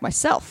contract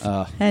myself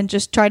and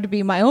just tried to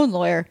be my own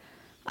lawyer.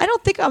 I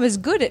don't think I'm as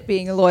good at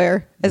being a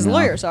lawyer as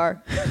lawyers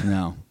are.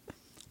 No.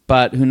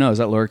 But who knows?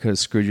 That lawyer could have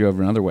screwed you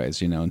over in other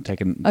ways, and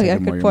taken more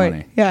of your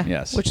money. Yeah.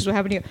 Yes. Which is what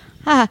happened to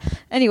you.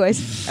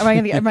 Anyways, you're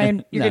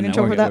getting in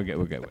trouble for that?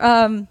 We're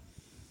good.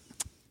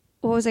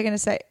 What was I going to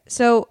say?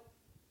 So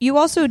you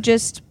also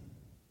just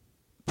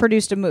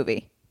produced a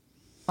movie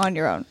on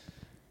your own.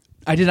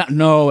 I did not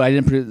know. I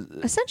didn't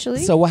produce.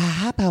 Essentially. So what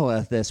happened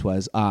with this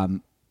was,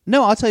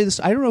 no, I'll tell you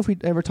this. I don't know if we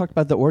ever talked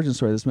about the origin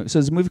story of this movie. So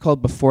there's a movie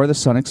called Before the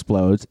Sun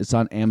Explodes. It's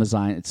on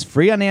Amazon. It's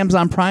free on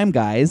Amazon Prime,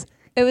 guys.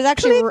 It was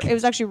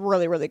actually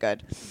really, really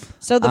good.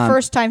 So the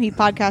first time he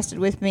podcasted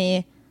with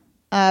me,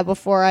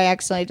 before I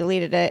accidentally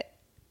deleted it,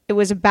 it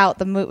was about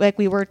the movie. Like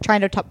we were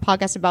trying to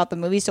podcast about the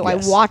movie, so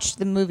yes. I watched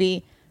the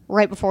movie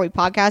right before we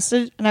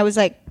podcasted, and I was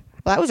like,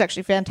 well, that was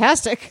actually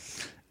fantastic.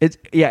 It's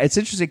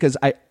interesting because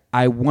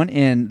I went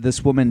in,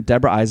 this woman,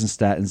 Deborah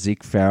Eisenstadt and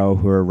Zeke Farrow,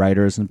 who are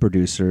writers and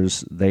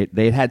producers,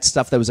 they had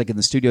stuff that was like in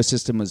the studio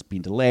system was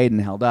being delayed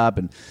and held up,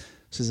 and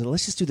so I said,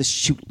 let's just do this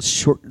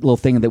short little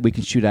thing that we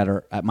can shoot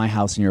at my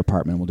house in your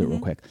apartment. We'll do it real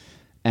quick.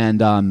 And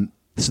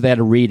so they had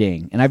a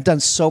reading, and I've done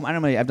so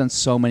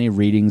many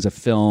readings of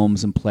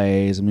films and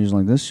plays. I'm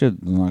usually like, this shit is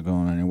not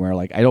going anywhere.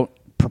 Like I don't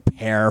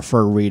prepare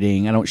for a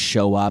reading. I don't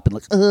show up and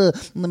like,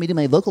 let me do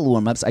my vocal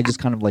warm-ups. I just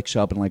kind of like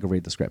show up and like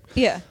read the script.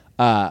 Yeah.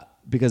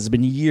 Because it's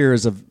been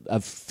years of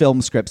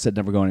film scripts that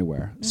never go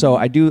anywhere. So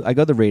I go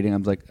to the reading.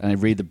 I'm like, and I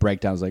read the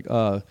breakdowns like,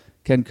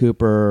 Ken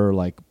Cooper,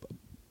 like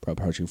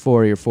approaching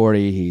 40 or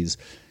 40.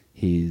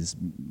 He's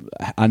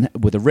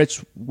with a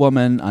rich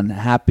woman,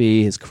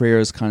 unhappy. His career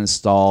is kind of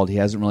stalled. He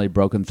hasn't really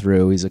broken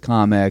through. He's a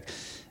comic.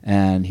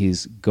 And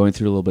he's going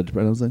through a little bit of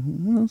depression. I was like,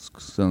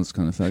 that sounds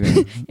kind of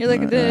fucking. You're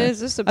like,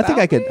 is this about I think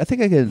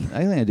I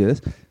could do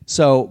this.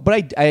 So,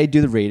 but I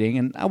do the reading,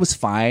 and I was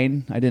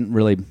fine. I didn't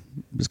really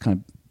just kind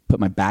of put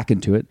my back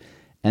into it.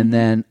 And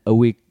then a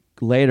week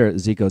later,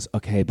 Zeke goes,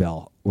 okay,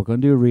 Bill, we're going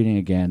to do a reading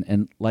again.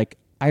 And like,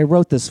 I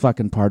wrote this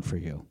fucking part for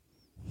you.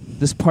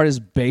 This part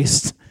is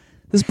based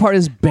on you.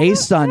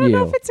 I don't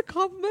know if it's a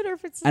compliment or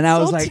if it's and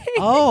insulting. I was like,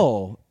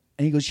 oh.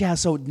 And he goes, yeah,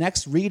 so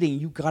next reading,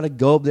 you got to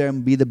go up there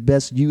and be the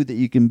best you that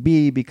you can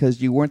be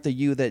because you weren't the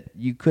you that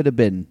you could have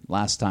been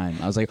last time.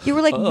 I was like, you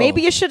were like,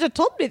 maybe you should have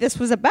told me this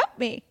was about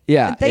me.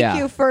 Yeah. And thank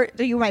you for,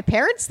 my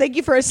parents? Thank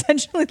you for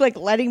essentially like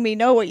letting me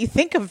know what you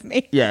think of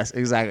me. Yes,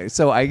 exactly.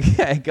 So I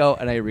go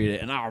and I read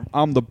it, and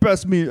I'm the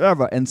best me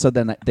ever. And so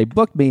then they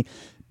booked me,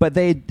 but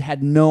they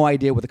had no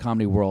idea what the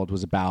comedy world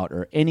was about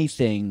or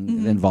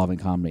anything involving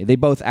comedy. They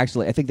both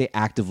actually, I think they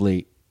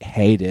actively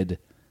hated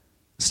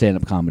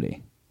stand-up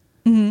comedy.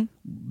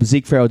 Mm-hmm.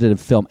 Zeke Farrow did a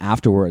film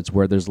afterwards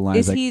where there's a line.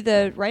 Is he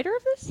the writer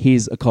of this?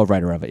 He's a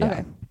co-writer of it, yeah.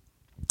 Okay.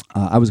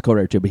 I was a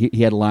co-writer too, but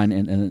he had a line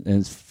in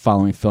his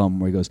following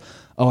film where he goes,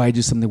 oh, I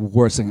do something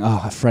worse. Thing.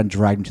 Oh, a friend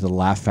dragged me to the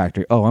Laugh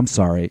Factory. Oh, I'm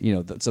sorry.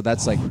 So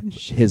that's like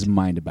his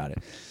mind about it.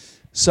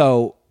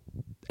 So,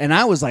 and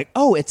I was like,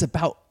 oh, it's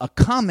about a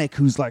comic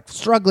who's like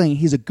struggling.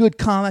 He's a good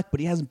comic, but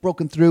he hasn't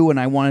broken through. And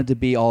I wanted to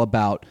be all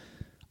about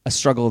a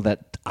struggle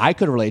that I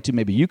could relate to.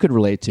 Maybe you could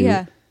relate to.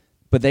 Yeah.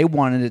 But they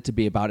wanted it to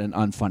be about an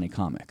unfunny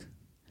comic.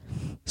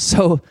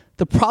 So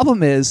the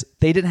problem is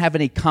they didn't have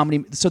any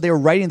comedy. So they were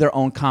writing their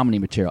own comedy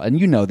material. And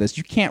you know this.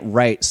 You can't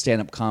write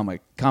stand-up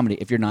comedy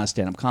if you're not a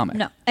stand-up comic.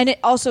 No. And it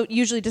also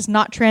usually does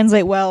not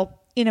translate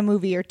well in a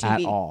movie or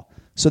TV. At all.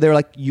 So they were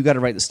like, you got to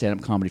write the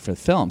stand-up comedy for the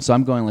film. So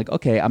I'm going like,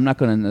 okay, I'm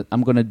going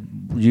to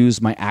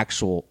use my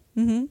actual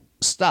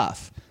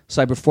stuff.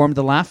 So I performed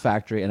the Laugh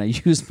Factory and I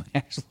used my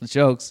actual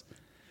jokes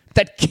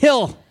that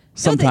kill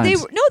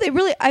sometimes. They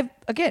really.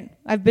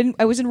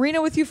 I was in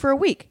Reno with you for a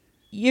week.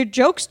 Your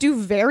jokes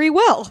do very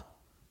well.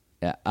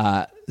 Yeah.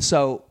 I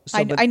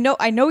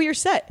know your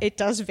set. It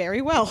does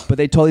very well. But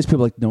they told these people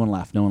like, no one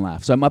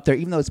laughed. So I'm up there,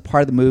 even though it's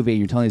part of the movie, and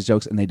you're telling these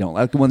jokes, and they don't.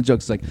 Like one of the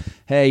jokes is like,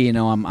 hey,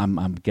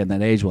 I'm getting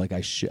that age where like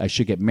I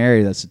should get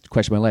married. That's the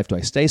question of my life. Do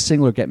I stay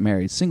single or get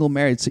married? Single,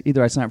 married. So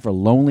either I sign up for a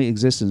lonely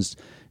existence,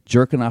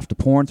 jerking off to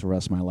porn for the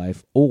rest of my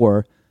life,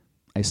 or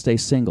I stay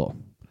single.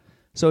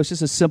 So it's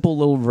just a simple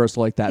little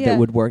reversal like that Yeah. that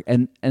would work.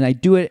 And I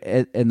do it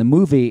in the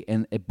movie,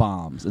 and it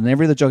bombs. And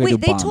every other joke I do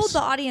Wait, they bombs. told the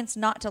audience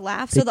not to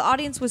laugh, so the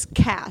audience was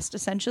cast,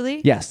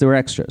 essentially? Yes, there were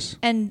extras.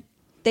 And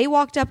they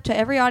walked up to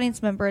every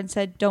audience member and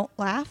said, don't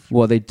laugh?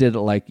 Well, they did it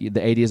like,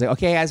 the AD is like,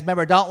 okay, guys,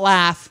 remember, don't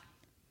laugh.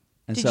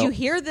 And Did you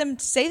hear them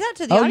say that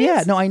to the Oh, audience?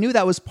 yeah. No, I knew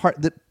that was part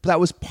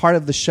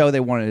of the show they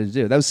wanted to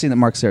do. That was the scene that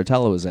Mark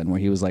Saratella was in, where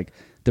he was like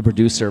the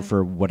producer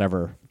for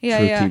whatever True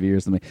TV or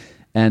something.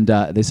 And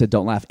they said,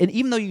 don't laugh. And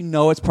even though you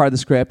know it's part of the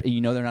script and you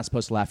know they're not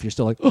supposed to laugh, you're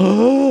still like,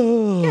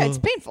 oh. Yeah, it's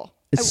painful.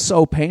 It's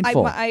so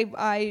painful.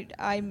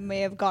 I may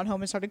have gone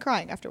home and started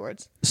crying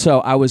afterwards. So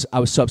I was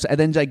so upset. And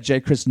then like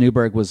J. Chris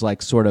Newberg was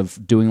like sort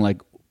of doing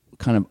like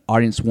kind of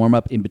audience warm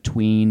up in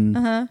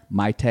between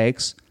my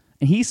takes.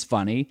 And he's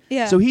funny.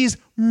 Yeah. So he's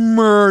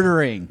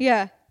murdering.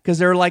 Yeah. Because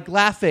they're like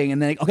laughing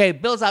and then, okay,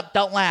 Bill's up,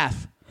 don't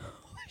laugh.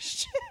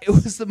 It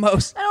was the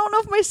most. I don't know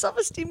if my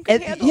self-esteem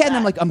can handle yeah, that. and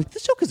I'm like,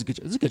 this joke is a good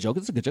joke. This is a good joke.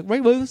 This is a good joke.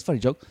 Right? Well, this is a funny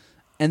joke.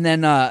 And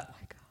then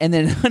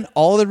on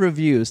all the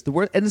reviews,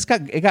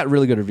 it got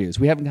really good reviews.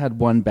 We haven't had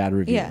one bad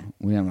review. Yeah.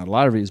 We haven't had a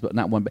lot of reviews, but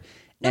not one bad.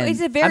 No, it's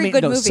a very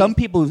good movie.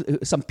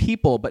 Some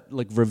people, but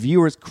like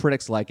reviewers,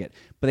 critics like it.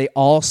 But they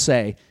all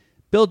say,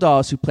 Bill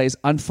Dawes, who plays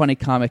unfunny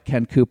comic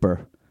Ken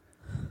Cooper.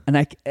 And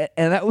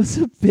that was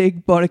a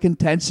big bone of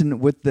contention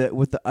with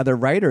the other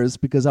writers,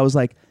 because I was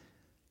like,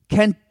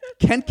 Ken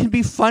can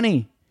be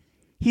funny.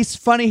 He's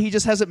funny. He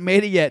just hasn't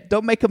made it yet.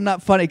 Don't make him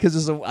not funny,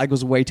 because I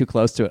was way too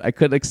close to it. I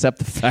couldn't accept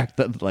the fact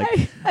that like.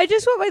 I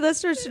just want my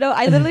listeners to know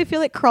I literally feel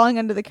like crawling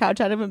under the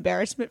couch out of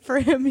embarrassment for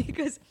him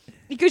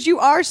because you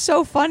are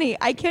so funny.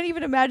 I can't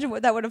even imagine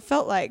what that would have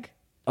felt like.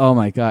 Oh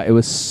my God! It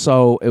was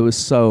so. I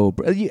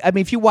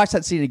mean, if you watch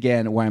that scene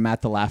again where I'm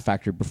at the Laugh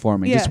Factory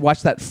performing, just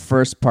watch that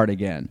first part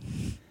again,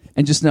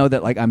 and just know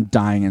that like I'm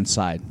dying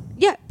inside.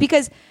 Yeah,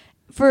 because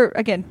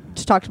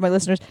to talk to my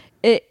listeners,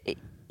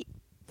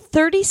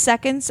 30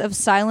 seconds of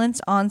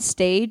silence on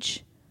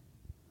stage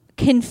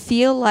can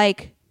feel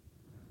like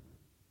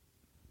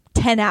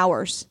 10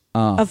 hours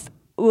of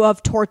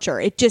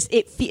torture.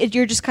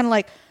 You're just kind of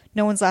like,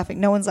 no one's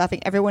laughing.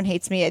 Everyone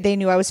hates me. They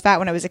knew I was fat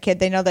when I was a kid.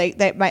 They know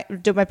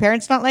do my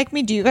parents not like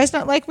me? Do you guys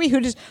not like me?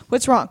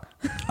 What's wrong?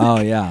 Oh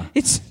yeah.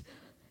 It's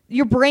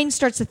your brain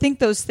starts to think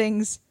those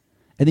things.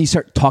 And then you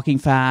start talking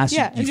fast.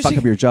 Yeah, you fuck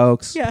up your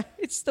jokes. Yeah,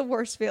 it's the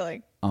worst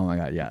feeling. Oh my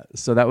God, yeah.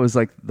 So that was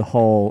like the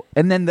whole,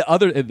 and then the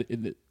other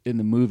in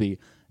the movie,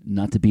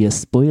 not to be a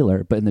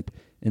spoiler, but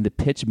in the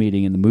pitch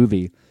meeting in the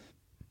movie,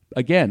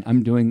 again,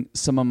 I'm doing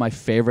some of my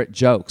favorite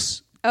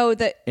jokes. Oh,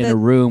 in a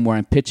room where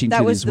I'm pitching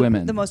to these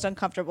women. The most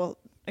uncomfortable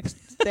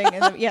thing.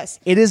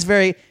 Yes, it is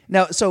very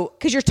so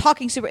because you're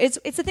talking super. It's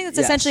the thing that's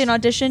essentially an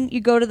audition.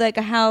 You go to like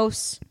a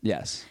house.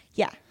 Yes.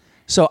 Yeah.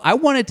 So I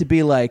wanted to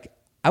be like.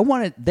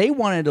 They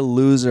wanted a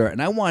loser, and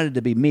I wanted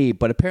to be me,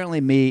 but apparently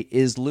me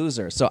is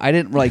loser. So I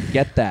didn't really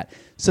get that.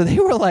 So they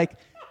were like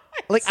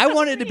I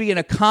wanted to be in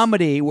a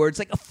comedy where it's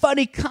like a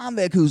funny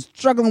comic who's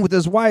struggling with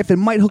his wife and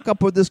might hook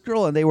up with this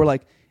girl, and they were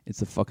like,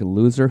 it's a fucking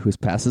loser who's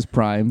past his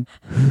prime,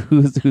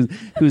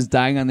 who's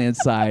dying on the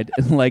inside,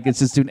 and like it's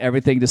just doing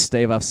everything to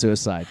stave off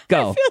suicide.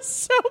 Go. I feel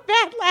so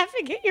bad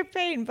laughing at your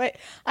pain, but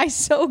I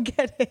so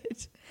get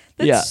it.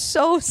 That's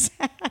so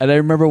sad. And I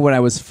remember when I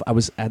was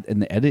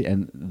in the edit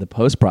and the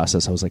post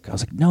process, I was like,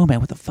 no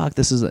man, what the fuck?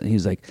 This is. And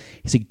he's like,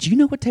 do you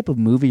know what type of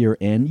movie you're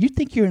in? You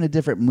think you're in a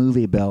different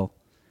movie, Bill.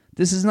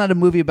 This is not a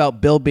movie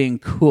about Bill being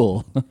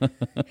cool.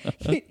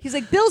 He's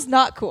like, Bill's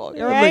not cool.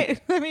 All right,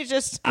 like, let me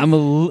just. I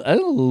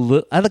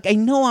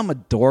know I'm a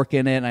dork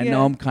in it. And I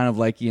know I'm kind of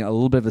like a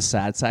little bit of a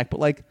sad sack, but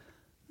like,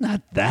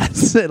 not that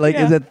sad. Like,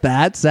 is it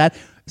that sad?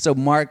 So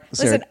Mark,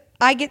 listen,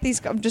 I get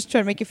these. I'm just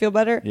trying to make you feel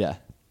better. Yeah.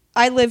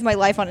 I live my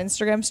life on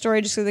Instagram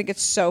story just because I think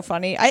it's so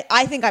funny.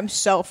 I think I'm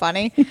so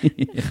funny.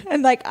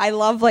 And like I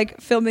love like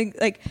filming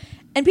like,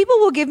 and people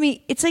will give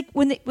me, it's like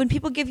when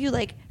people give you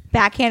like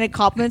backhanded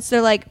compliments,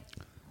 they're like,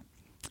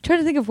 I'm trying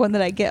to think of one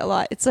that I get a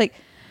lot. It's like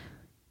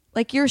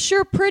you're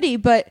sure pretty,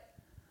 but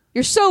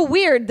you're so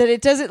weird that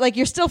it doesn't, like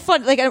you're still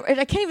fun. Like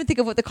I can't even think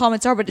of what the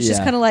comments are, but it's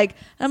just kind of like,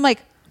 and I'm like,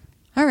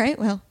 all right,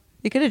 well,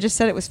 you could have just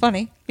said it was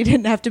funny. You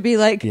didn't have to be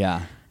like,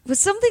 yeah. But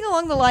something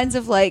along the lines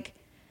of like,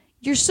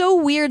 you're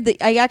so weird that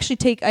I actually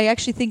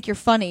think you're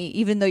funny,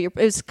 even though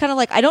it's kind of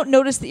like, I don't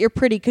notice that you're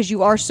pretty because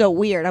you are so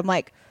weird. I'm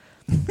like,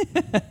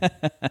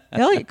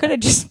 no, you could have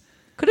just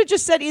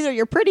said either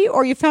you're pretty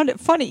or you found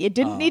it funny. You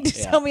didn't need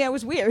to tell me I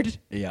was weird.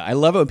 Yeah, I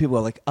love it when people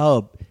are like,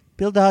 oh,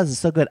 Bill Dawes is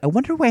so good. I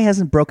wonder why he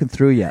hasn't broken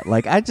through yet.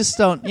 Like, I just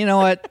don't, you know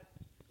what?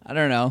 I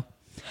don't know.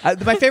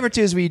 My favorite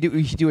too is when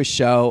you do a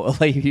show,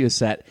 like you do a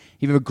set,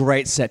 you have a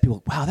great set.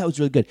 People, wow, that was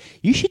really good.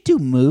 You should do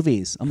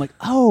movies. I'm like,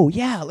 oh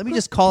yeah, let me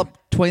just call up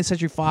 20th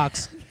Century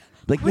Fox.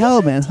 Like,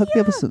 yo, man, hook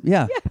me up with some,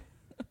 yeah.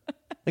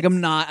 Like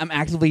I'm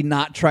actively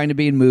not trying to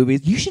be in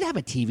movies. You should have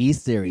a TV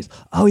series.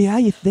 Oh yeah,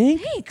 you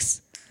think?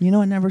 Thanks. You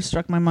know, it never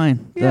struck my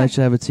mind that I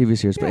should have a TV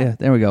series. But yeah,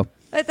 there we go.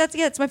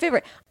 It's my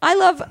favorite. I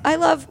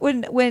love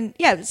when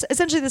it's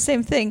essentially the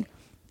same thing.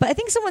 But I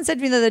think someone said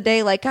to me the other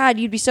day, like, God,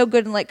 you'd be so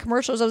good in like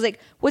commercials. I was like,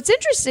 what's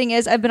interesting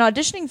is I've been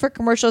auditioning for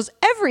commercials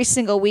every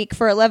single week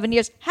for 11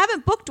 years.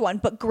 Haven't booked one,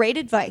 but great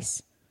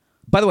advice.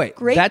 By the way,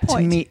 Great that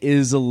point. to me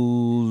is a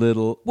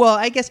little... Well,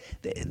 I guess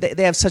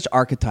they have such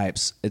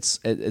archetypes. It's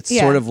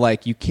Yeah. sort of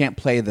like you can't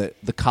play the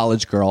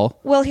college girl.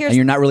 Well, and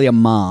you're not really a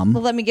mom.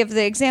 Well, let me give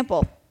the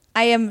example.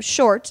 I am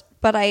short,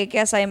 but I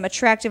guess I am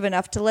attractive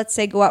enough to, let's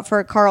say, go out for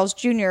a Carl's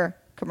Jr.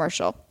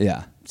 commercial.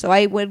 Yeah. So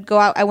I would go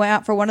out. I went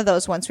out for one of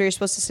those ones where you're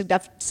supposed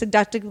to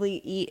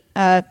seductively eat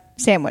a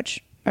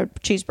sandwich or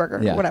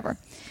cheeseburger or whatever.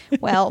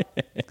 Well,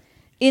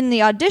 in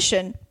the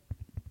audition,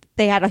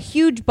 they had a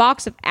huge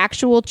box of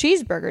actual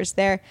cheeseburgers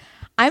there.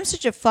 I'm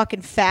such a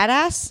fucking fat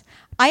ass.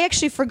 I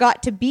actually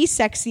forgot to be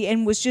sexy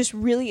and was just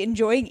really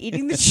enjoying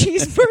eating the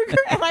cheeseburger.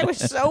 And I was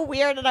so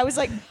weird. And I was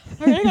like,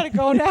 all right, I gotta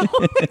go now.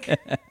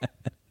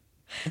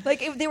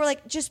 Like if they were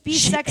like, just be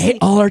sexy. Ate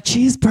all our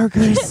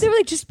cheeseburgers. They were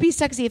like, just be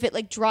sexy. If it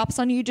like drops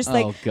on you, just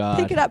like God.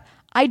 pick it up.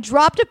 I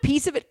dropped a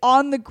piece of it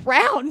on the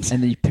ground.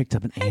 And then you picked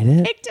up and ate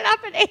it? Picked it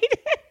up and ate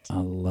it. I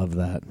love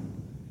that.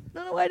 I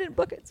don't know why I didn't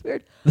book it. It's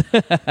weird.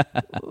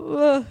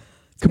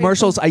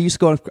 Commercials, I used to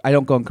go on, I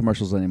don't go on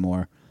commercials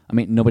anymore. I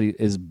mean, nobody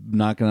is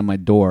knocking on my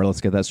door. Let's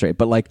get that straight.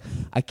 But like,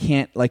 I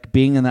can't, like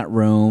being in that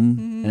room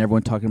and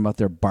everyone talking about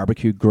their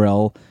barbecue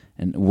grill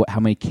and how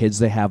many kids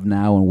they have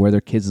now and where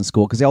their kids in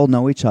school because they all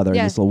know each other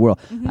in this little world.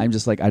 I'm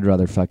just like, I'd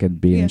rather fucking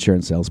be an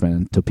insurance salesman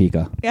in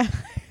Topeka. Yeah,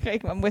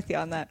 I'm with you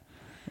on that.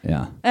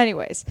 Yeah.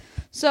 Anyways,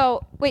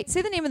 so wait,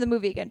 say the name of the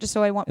movie again, just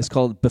so I want. It's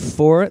called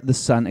Before the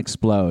Sun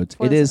Explodes.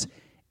 It is,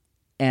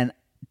 and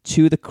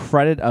to the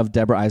credit of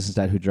Deborah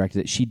Eisenstadt, who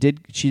directed it, she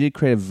did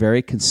create a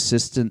very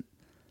consistently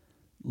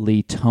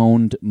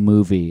toned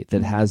movie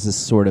that has this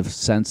sort of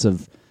sense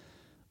of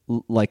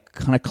like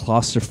kind of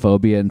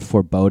claustrophobia and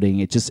foreboding.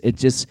 It's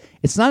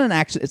not an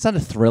action. It's not a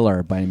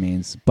thriller by any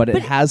means, but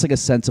it has like a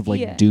sense of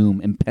like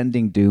doom,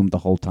 impending doom the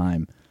whole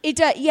time. It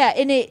does, yeah,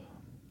 and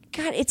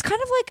God, it's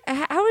kind of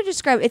like, how would I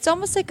describe it? It's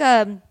almost like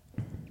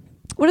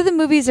what are the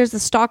movies? There's the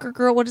Stalker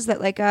Girl. What is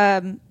that like?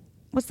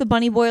 What's the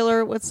Bunny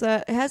Boiler?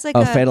 It has like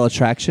Fatal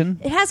Attraction.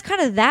 It has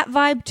kind of that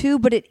vibe too,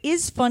 but it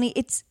is funny.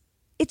 It's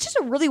just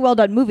a really well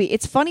done movie.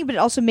 It's funny, but it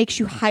also makes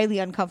you highly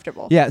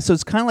uncomfortable. Yeah, so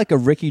it's kind of like a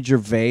Ricky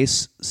Gervais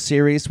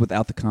series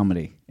without the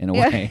comedy in a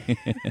way.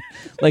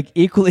 Like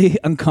equally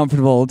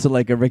uncomfortable to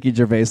like a Ricky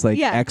Gervais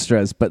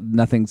extras, but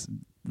nothing's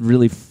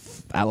really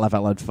laugh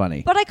out loud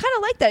funny. But I kind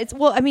of like that. It's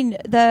I mean,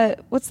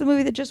 what's the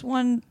movie that just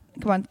won?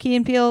 Come on, Key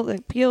and Peele,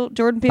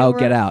 Jordan Peele. Oh,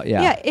 Get Out.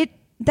 Yeah. Yeah.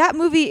 That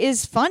movie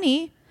is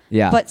funny.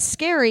 Yeah. But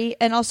scary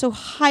and also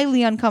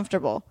highly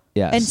uncomfortable.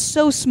 Yes. And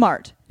so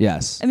smart.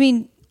 Yes. I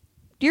mean,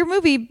 your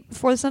movie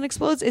Before the Sun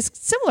Explodes is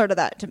similar to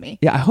that to me.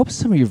 Yeah, I hope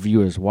some of your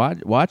viewers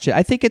watch it.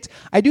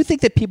 I do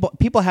think that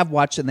people have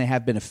watched it and they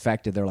have been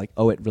affected. They're like,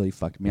 oh, it really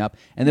fucked me up.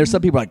 And there's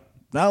some people like,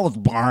 that was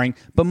boring.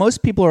 But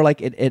most people are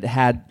like, it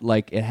had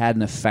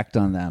an effect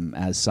on them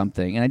as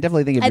something. And I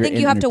definitely think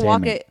you have to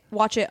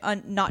watch it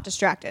not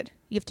distracted.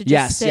 You have to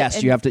just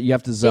you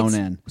have to zone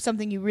in.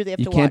 Something you really have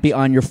to watch. You can't be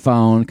on your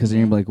phone because then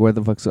you're like, where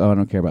the fuck's... Oh, I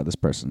don't care about this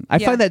person. I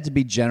find that to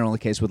be generally the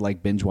case with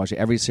like binge watching.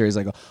 Every series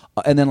I go...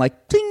 and then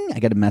like, ding, I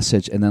get a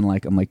message. And then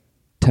like, I'm like,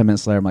 10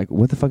 minutes later, I'm like,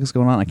 what the fuck is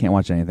going on? I can't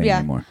watch anything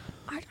anymore.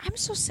 I'm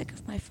so sick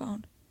of my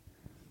phone.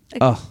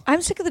 Like,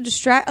 I'm sick of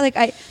the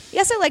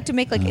I like to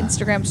make like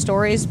Instagram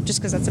stories just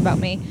because that's about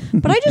me.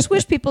 But I just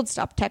wish people would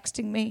stop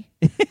texting me.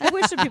 I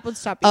wish that people would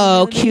stop.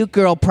 Cute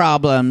girl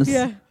problems.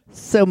 Yeah.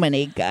 So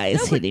many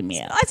guys hitting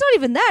me up. It's not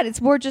even that. It's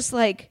more just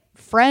like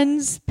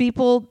friends,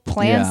 people,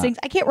 plans, things.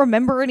 I can't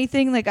remember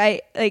anything.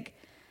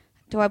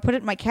 Do I put it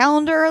in my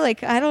calendar?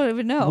 Like, I don't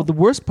even know. Well, the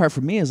worst part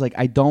for me is like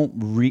I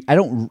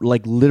don't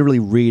like literally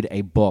read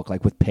a book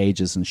like with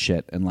pages and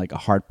shit and like a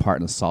hard part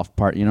and a soft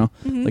part, you know,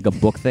 like a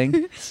book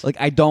thing. Like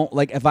I don't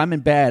like if I'm in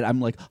bed, I'm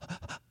like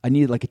I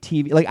need like a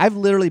TV. Like I've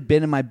literally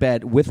been in my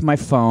bed with my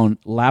phone,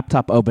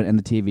 laptop open, and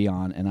the TV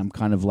on, and I'm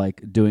kind of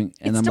like doing.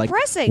 And it's I'm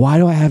depressing. Like, why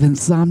do I have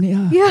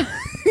insomnia? Yeah.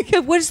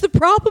 What is the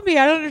problem here?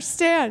 I don't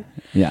understand.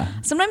 Yeah.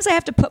 Sometimes I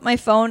have to put my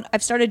phone.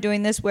 I've started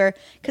doing this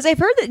because I've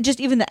heard that just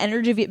even the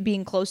energy of it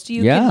being close to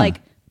you can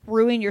like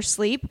ruin your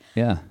sleep.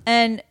 Yeah.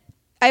 And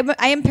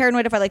I am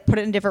paranoid if I like put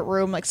it in a different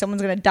room, like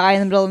someone's going to die in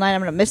the middle of the night. I'm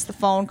going to miss the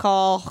phone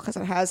call because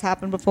it has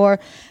happened before.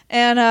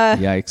 And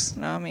yikes.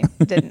 No, I mean,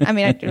 it didn't. I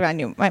mean, I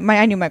knew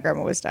I knew my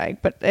grandma was dying,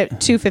 but at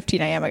 2:15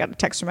 a.m. I got a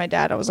text from my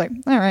dad. I was like,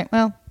 all right,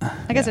 well,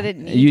 I guess I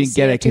didn't need you to didn't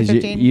get it because you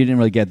 2:15. didn't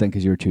really get them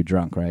because you were too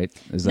drunk, right?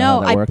 Is that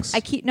how that works?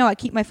 I keep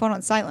my phone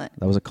on silent.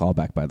 That was a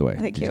callback, by the way.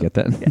 Thank Did you. Get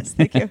that? Yes,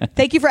 thank you.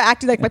 Thank you for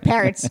acting like my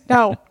parents.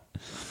 No,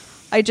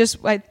 I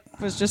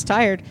was just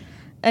tired.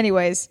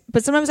 Anyways,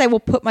 but sometimes I will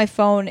put my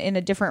phone in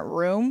a different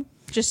room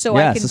just so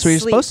I can that's what you're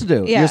sleep. supposed to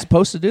do. Yeah. You're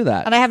supposed to do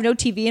that. And I have no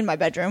TV in my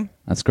bedroom.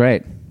 That's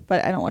great.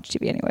 But I don't watch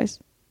TV anyways.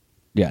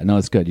 Yeah, no,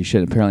 it's good. You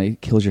should. Apparently,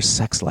 it kills your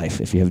sex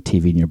life if you have a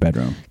TV in your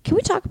bedroom. Can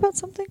we talk about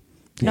something?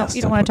 No, Yes,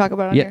 you don't want to talk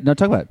about it on Yeah, here. no,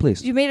 talk about it,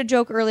 please. You made a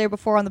joke earlier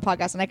before on the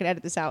podcast, and I can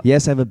edit this out.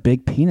 Yes, I have a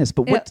big penis,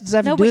 but what does that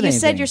have no, to do with but you anything?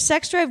 said your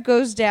sex drive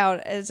goes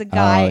down as a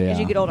guy Oh, yeah. as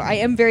you get older. I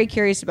am very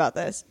curious about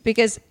this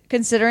because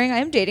considering I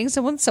am dating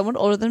someone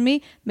older than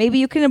me, maybe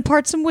you can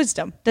impart some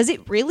wisdom. Does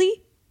it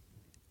really?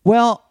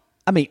 Well,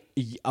 I mean,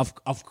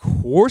 of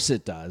course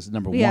it does.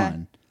 Number Yeah.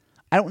 one,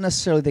 I don't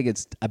necessarily think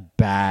it's a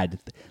bad.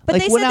 But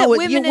like they when said I that was,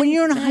 women when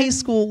you're in in- high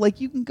school,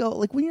 like you can go.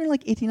 Like when you're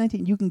like 18,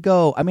 19, you can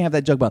go. I mean, I have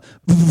that joke about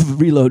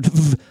reload.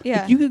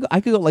 Yeah. Like, you could.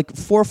 I could go like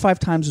 4 or 5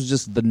 times was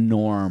just the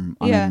norm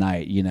on Yeah. a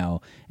night,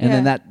 and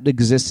then Yeah. that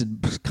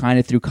existed kind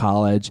of through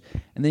college,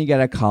 and then you get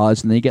out of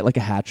college, and then you get like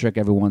a hat trick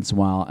every once in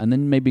a while, and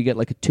then maybe you get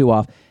like a 2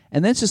 off.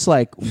 And then it's just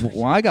like,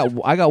 well, I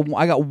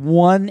got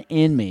one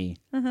in me,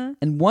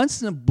 and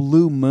once in a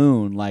blue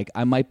moon, like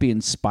I might be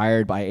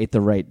inspired by I ate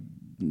the right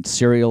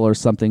cereal or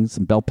something,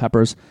 some bell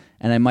peppers,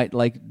 and I might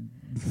like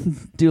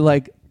do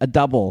like a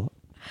double.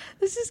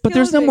 This is. But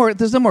there's no killing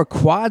me. more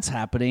quads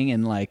happening,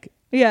 and like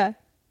Yeah.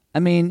 I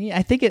mean, yeah,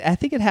 I think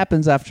it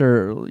happens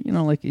after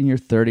like in your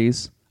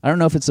 30s. I don't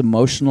know if it's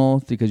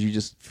emotional because you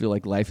just feel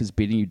like life is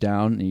beating you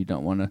down and you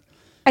don't want to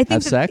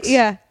have sex.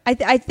 Yeah,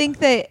 I think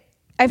that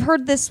I've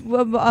heard this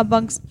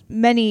amongst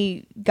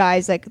many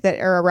guys like that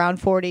are around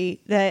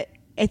 40. That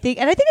I think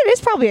it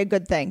is probably a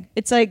good thing.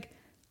 It's like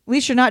at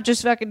least you're not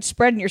just fucking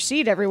spreading your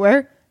seed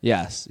everywhere.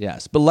 Yes.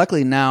 But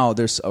luckily now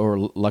there's how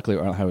we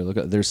look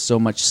at it, there's so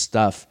much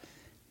stuff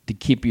to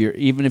keep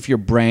even if your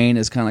brain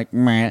is kind of like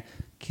meh,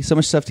 so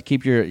much stuff to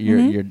keep your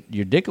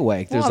dick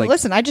awake. There's Well,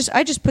 listen, I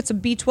just put some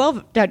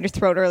B12 down your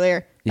throat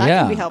earlier. That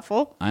can be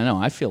helpful. I know.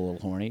 I feel a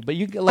little horny, but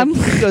you go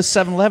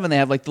 7-Eleven. They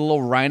have like the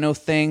little rhino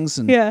things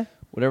and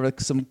whatever, like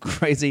some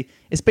crazy.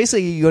 It's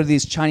basically you go to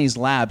these Chinese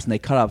labs and they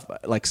cut off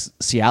like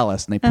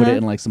Cialis and they put it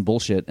in like some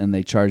bullshit and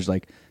they charge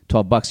like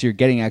 $12. You're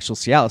getting actual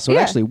Cialis, so it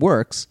actually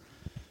works.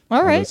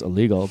 All right, it's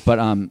illegal, but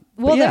well,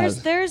 but yeah.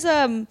 there's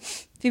have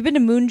you been to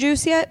Moon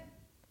Juice yet?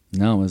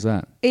 No, what's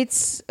that?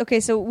 It's okay.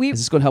 So Is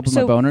this going to help with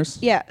my boners?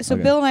 Yeah. So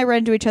Okay. Bill and I ran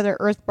into each other at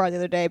Earth Bar the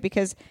other day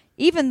because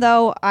even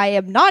though I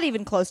am not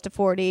even close to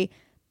 40,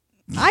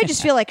 I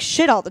just feel like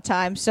shit all the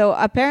time. So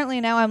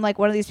apparently now I'm like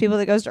one of these people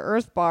that goes to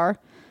Earth Bar,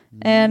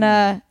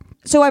 and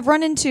so I've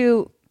run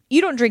into.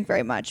 You don't drink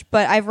very much,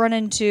 but I've run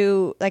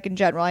into like in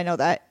general. I know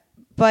that.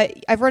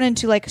 But I've run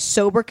into like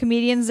sober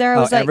comedians there. I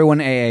was like,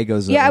 everyone AA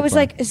goes. yeah, I was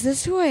like, is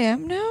this who I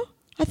am now?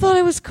 I thought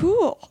I was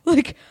cool.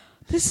 Like,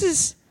 this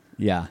is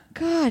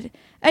God.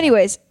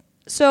 Anyways,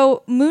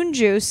 so Moon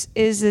Juice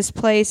is this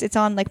place. It's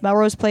on like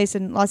Melrose Place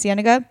in La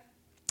Cienega.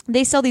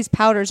 They sell these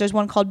powders. There's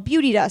one called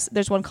Beauty Dust.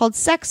 There's one called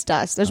Sex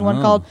Dust. There's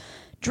one called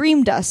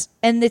Dream Dust.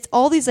 And it's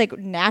all these like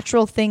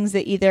natural things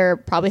that either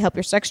probably help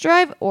your sex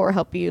drive or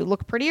help you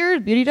look prettier.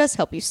 Beauty Dust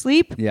help you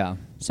sleep. Yeah.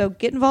 So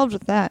get involved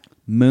with that.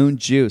 Moon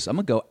Juice. I'm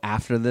gonna go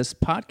after this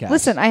podcast.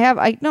 Listen,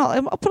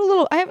 I'll put a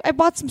little. I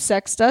bought some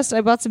Sex Dust.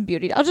 I bought some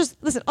Beauty.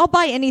 I'll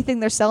buy anything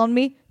they're selling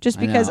me just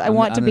because I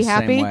want to be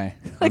happy.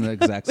 I'm the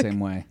exact same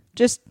way.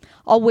 Just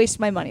I'll waste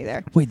my money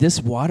there. Wait,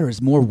 this water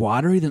is more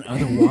watery than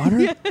other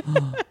water?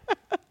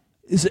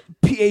 Is it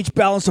pH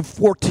balance of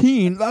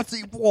 14?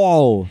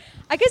 Whoa.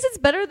 I guess it's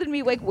better than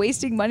me like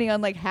wasting money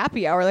on like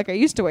happy hour like I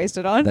used to waste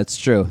it on. That's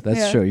true.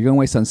 That's true. You're gonna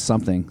waste on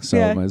something, so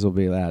it might as well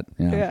be that.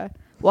 Yeah.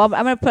 Well,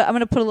 I'm gonna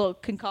put a little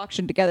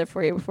concoction together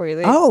for you before you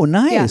leave. Oh,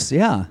 nice.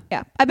 Yeah.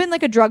 Yeah. I've been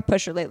like a drug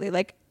pusher lately.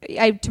 Like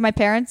to my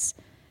parents.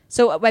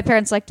 So my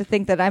parents like to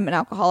think that I'm an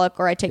alcoholic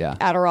or I take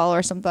Adderall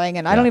or something,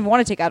 and I don't even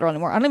want to take Adderall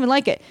anymore. I don't even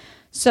like it.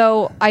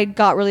 So I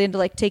got really into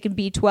like taking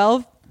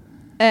B12,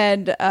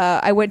 and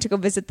I went to go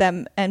visit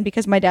them. And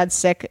because my dad's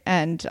sick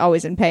and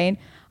always in pain,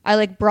 I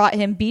like brought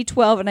him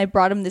B12, and I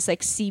brought him this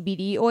like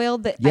CBD oil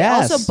that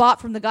I also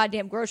bought from the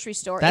goddamn grocery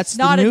store. That's it's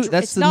not the new. a,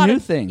 That's it's the not new a,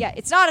 thing. Yeah,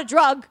 it's not a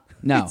drug.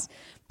 No.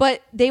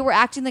 But they were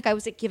acting like I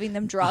was like giving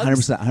them drugs.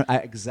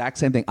 100%. Exact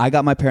same thing. I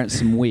got my parents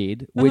some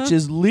weed, which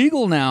is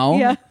legal now.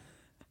 Yeah.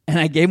 And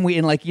I gave him weed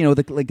in like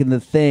like in the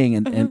thing,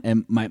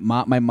 and my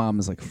mom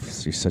is like,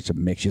 she's such a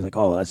mix. She's like,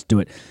 oh, let's do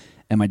it.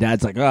 And my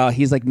dad's like, oh,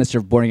 he's like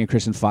Mr. Boarding and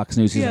Christian Fox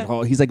News. He's like,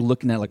 oh, he's like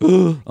looking at it like,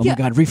 oh my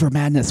God, reefer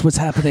madness. What's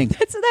happening?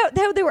 That's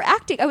how they were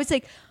acting. I was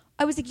like,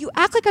 you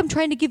act like I'm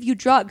trying to give you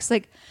drugs.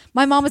 Like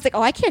my mom was like,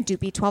 oh, I can't do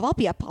B12. I'll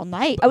be up all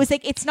night. I was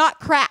like, it's not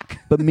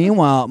crack. But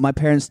meanwhile, my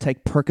parents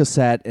take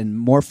Percocet and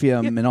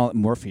morphium and all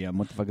morphium.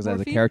 What the fuck is that?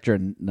 The character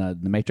in the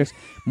Matrix.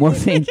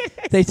 Morphine.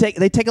 they take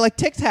it like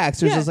Tic Tacs.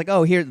 They're just like,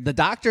 oh, here the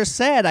doctor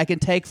said I can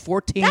take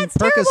 14 That's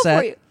Percocet. terrible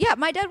for you. Yeah,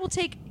 my dad will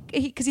take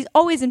because he's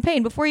always in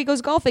pain. Before he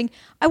goes golfing,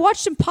 I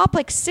watched him pop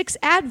like 6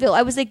 Advil.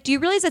 I was like, do you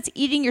realize that's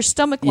eating your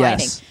stomach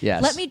lining?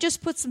 Yes. Let me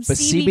just put some But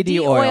CBD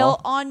oil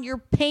on your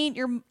pain,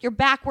 your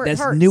back where That's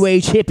it hurts. new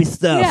age hippie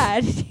stuff. Yeah,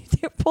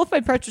 both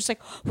my parents were just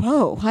like,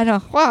 whoa, I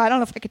don't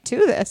know if I could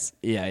do this.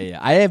 Yeah.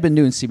 I have been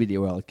doing CBD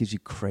oil. It gives you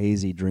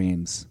crazy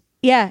dreams.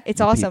 Yeah, it's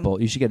awesome. People.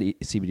 You should get a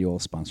CBD oil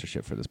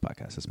sponsorship for this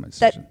podcast. That's my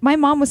decision. My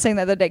mom was saying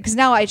the other day because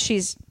now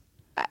she's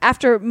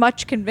after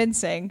much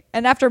convincing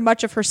and after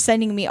much of her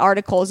sending me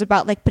articles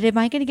about like, but am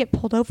I going to get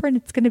pulled over and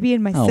it's going to be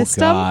in my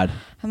system? God.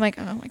 I'm like,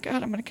 oh my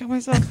God, I'm going to kill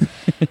myself.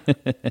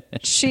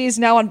 She's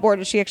now on board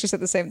and she actually said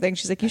the same thing.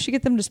 She's like, you should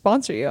get them to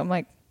sponsor you. I'm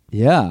like,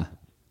 yeah.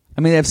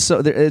 I mean, it's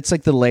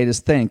like the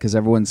latest thing because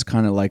everyone's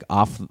kind of like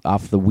off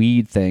the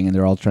weed thing and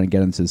they're all trying to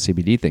get into the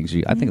CBD things.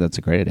 I think that's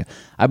a great idea.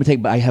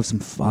 I have some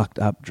fucked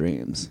up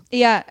dreams.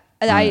 Yeah.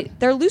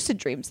 They're lucid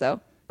dreams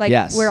though. Like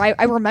where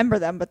I remember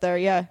them, but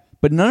they're,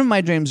 But none of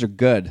my dreams are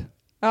good.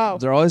 Oh.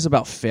 They're always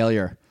about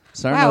failure.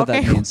 So I don't know what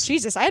that means.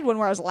 Jesus, I had one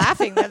where I was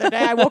laughing the other day.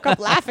 I woke up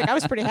laughing. I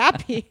was pretty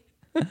happy.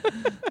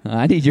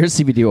 I need your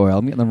CBD oil.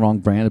 I'm getting the wrong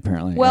brand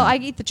apparently. Well, I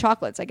eat the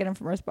chocolates. I get them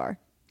from Earth Bar.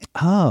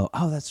 Oh,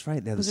 that's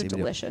right. Those are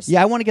delicious.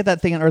 Yeah, I want to get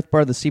that thing at Earth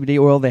Bar, the CBD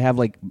oil. They have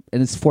and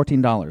it's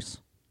 $14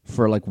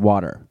 for like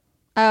water.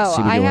 Oh,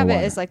 CBD I have water.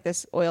 it as like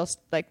this oil,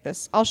 like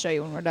this. I'll show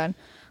you when we're done.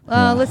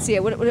 Let's see.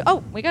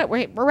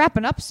 We're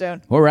wrapping up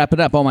soon. We're wrapping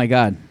up. Oh my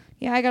God.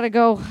 Yeah, I gotta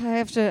go. I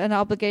have an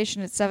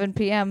obligation at 7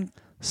 p.m.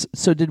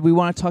 So did we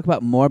want to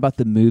talk more about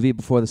the movie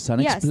Before the Sun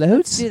Explodes? Yes,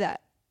 let's do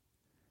that.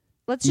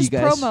 Let's just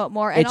promote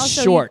more. And it's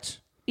also short.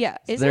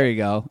 There you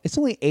go. It's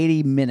only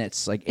 80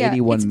 minutes, 81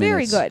 it's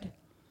minutes. It's very good.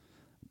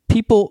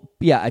 People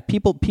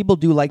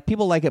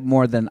like it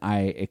more than I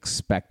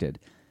expected.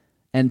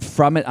 And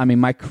from it, I mean,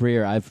 my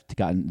career, I've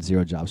gotten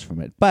 0 jobs from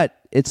it. But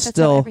that's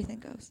still... how everything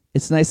goes.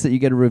 It's nice that you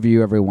get a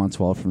review every once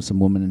in a while from some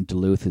woman in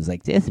Duluth who's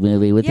like, this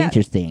movie was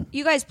interesting.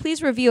 You guys,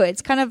 please review it.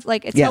 It's kind of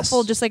like, it's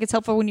helpful, just like it's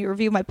helpful when you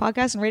review my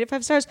podcast and rate it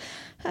 5 stars.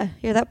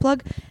 Hear that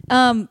plug?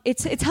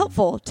 It's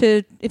helpful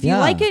to, if you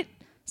like it,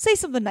 say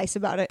something nice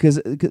about it.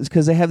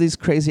 Because they have these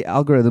crazy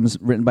algorithms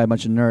written by a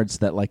bunch of nerds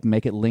that like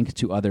make it link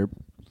to other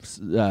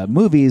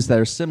movies that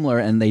are similar,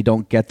 and they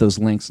don't get those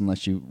links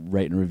unless you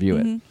rate and review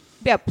it.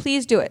 Yeah,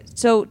 please do it.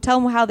 So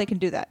tell them how they can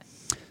do that.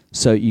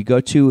 So you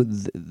go to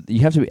you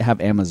have to have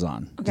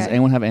Amazon. Okay. Does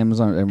anyone have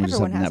Amazon? Or everyone just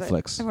have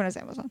Netflix? Everyone has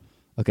Amazon.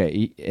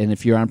 Okay, and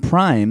if you're on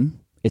Prime,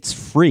 it's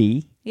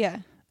free. Yeah.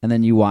 And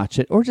then you watch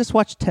it, or just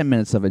watch 10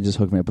 minutes of it and just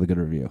hook me up with a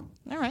good review.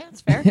 All right,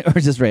 that's fair. Or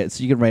just rate it.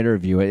 So you can rate or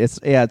review it.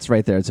 It's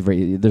right there.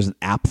 There's an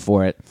app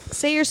for it.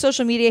 Say your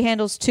social media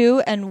handles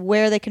too and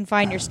where they can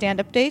find your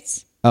stand-up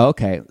dates. Oh,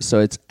 okay. So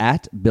it's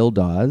at Bill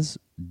Dawes,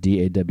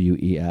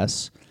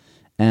 Dawes.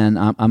 And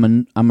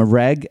I'm a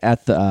reg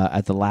at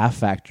the Laugh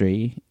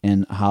Factory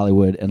in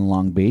Hollywood and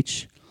Long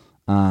Beach.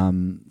 So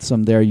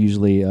I'm there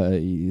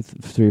usually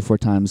 3 or 4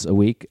 times a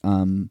week.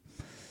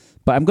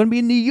 But I'm going to be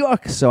in New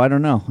York, so I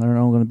don't know. I don't know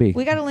where I'm going to be.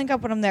 We got to link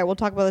up when I'm there. We'll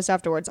talk about this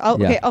afterwards. I'll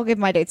give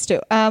my dates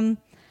too.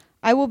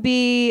 I will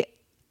be.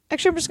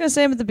 Actually, I'm just going to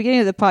say them at the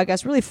beginning of the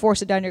podcast. Really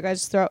force it down your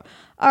guys' throat.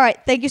 All right.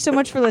 Thank you so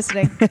much for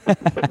listening.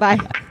 Bye.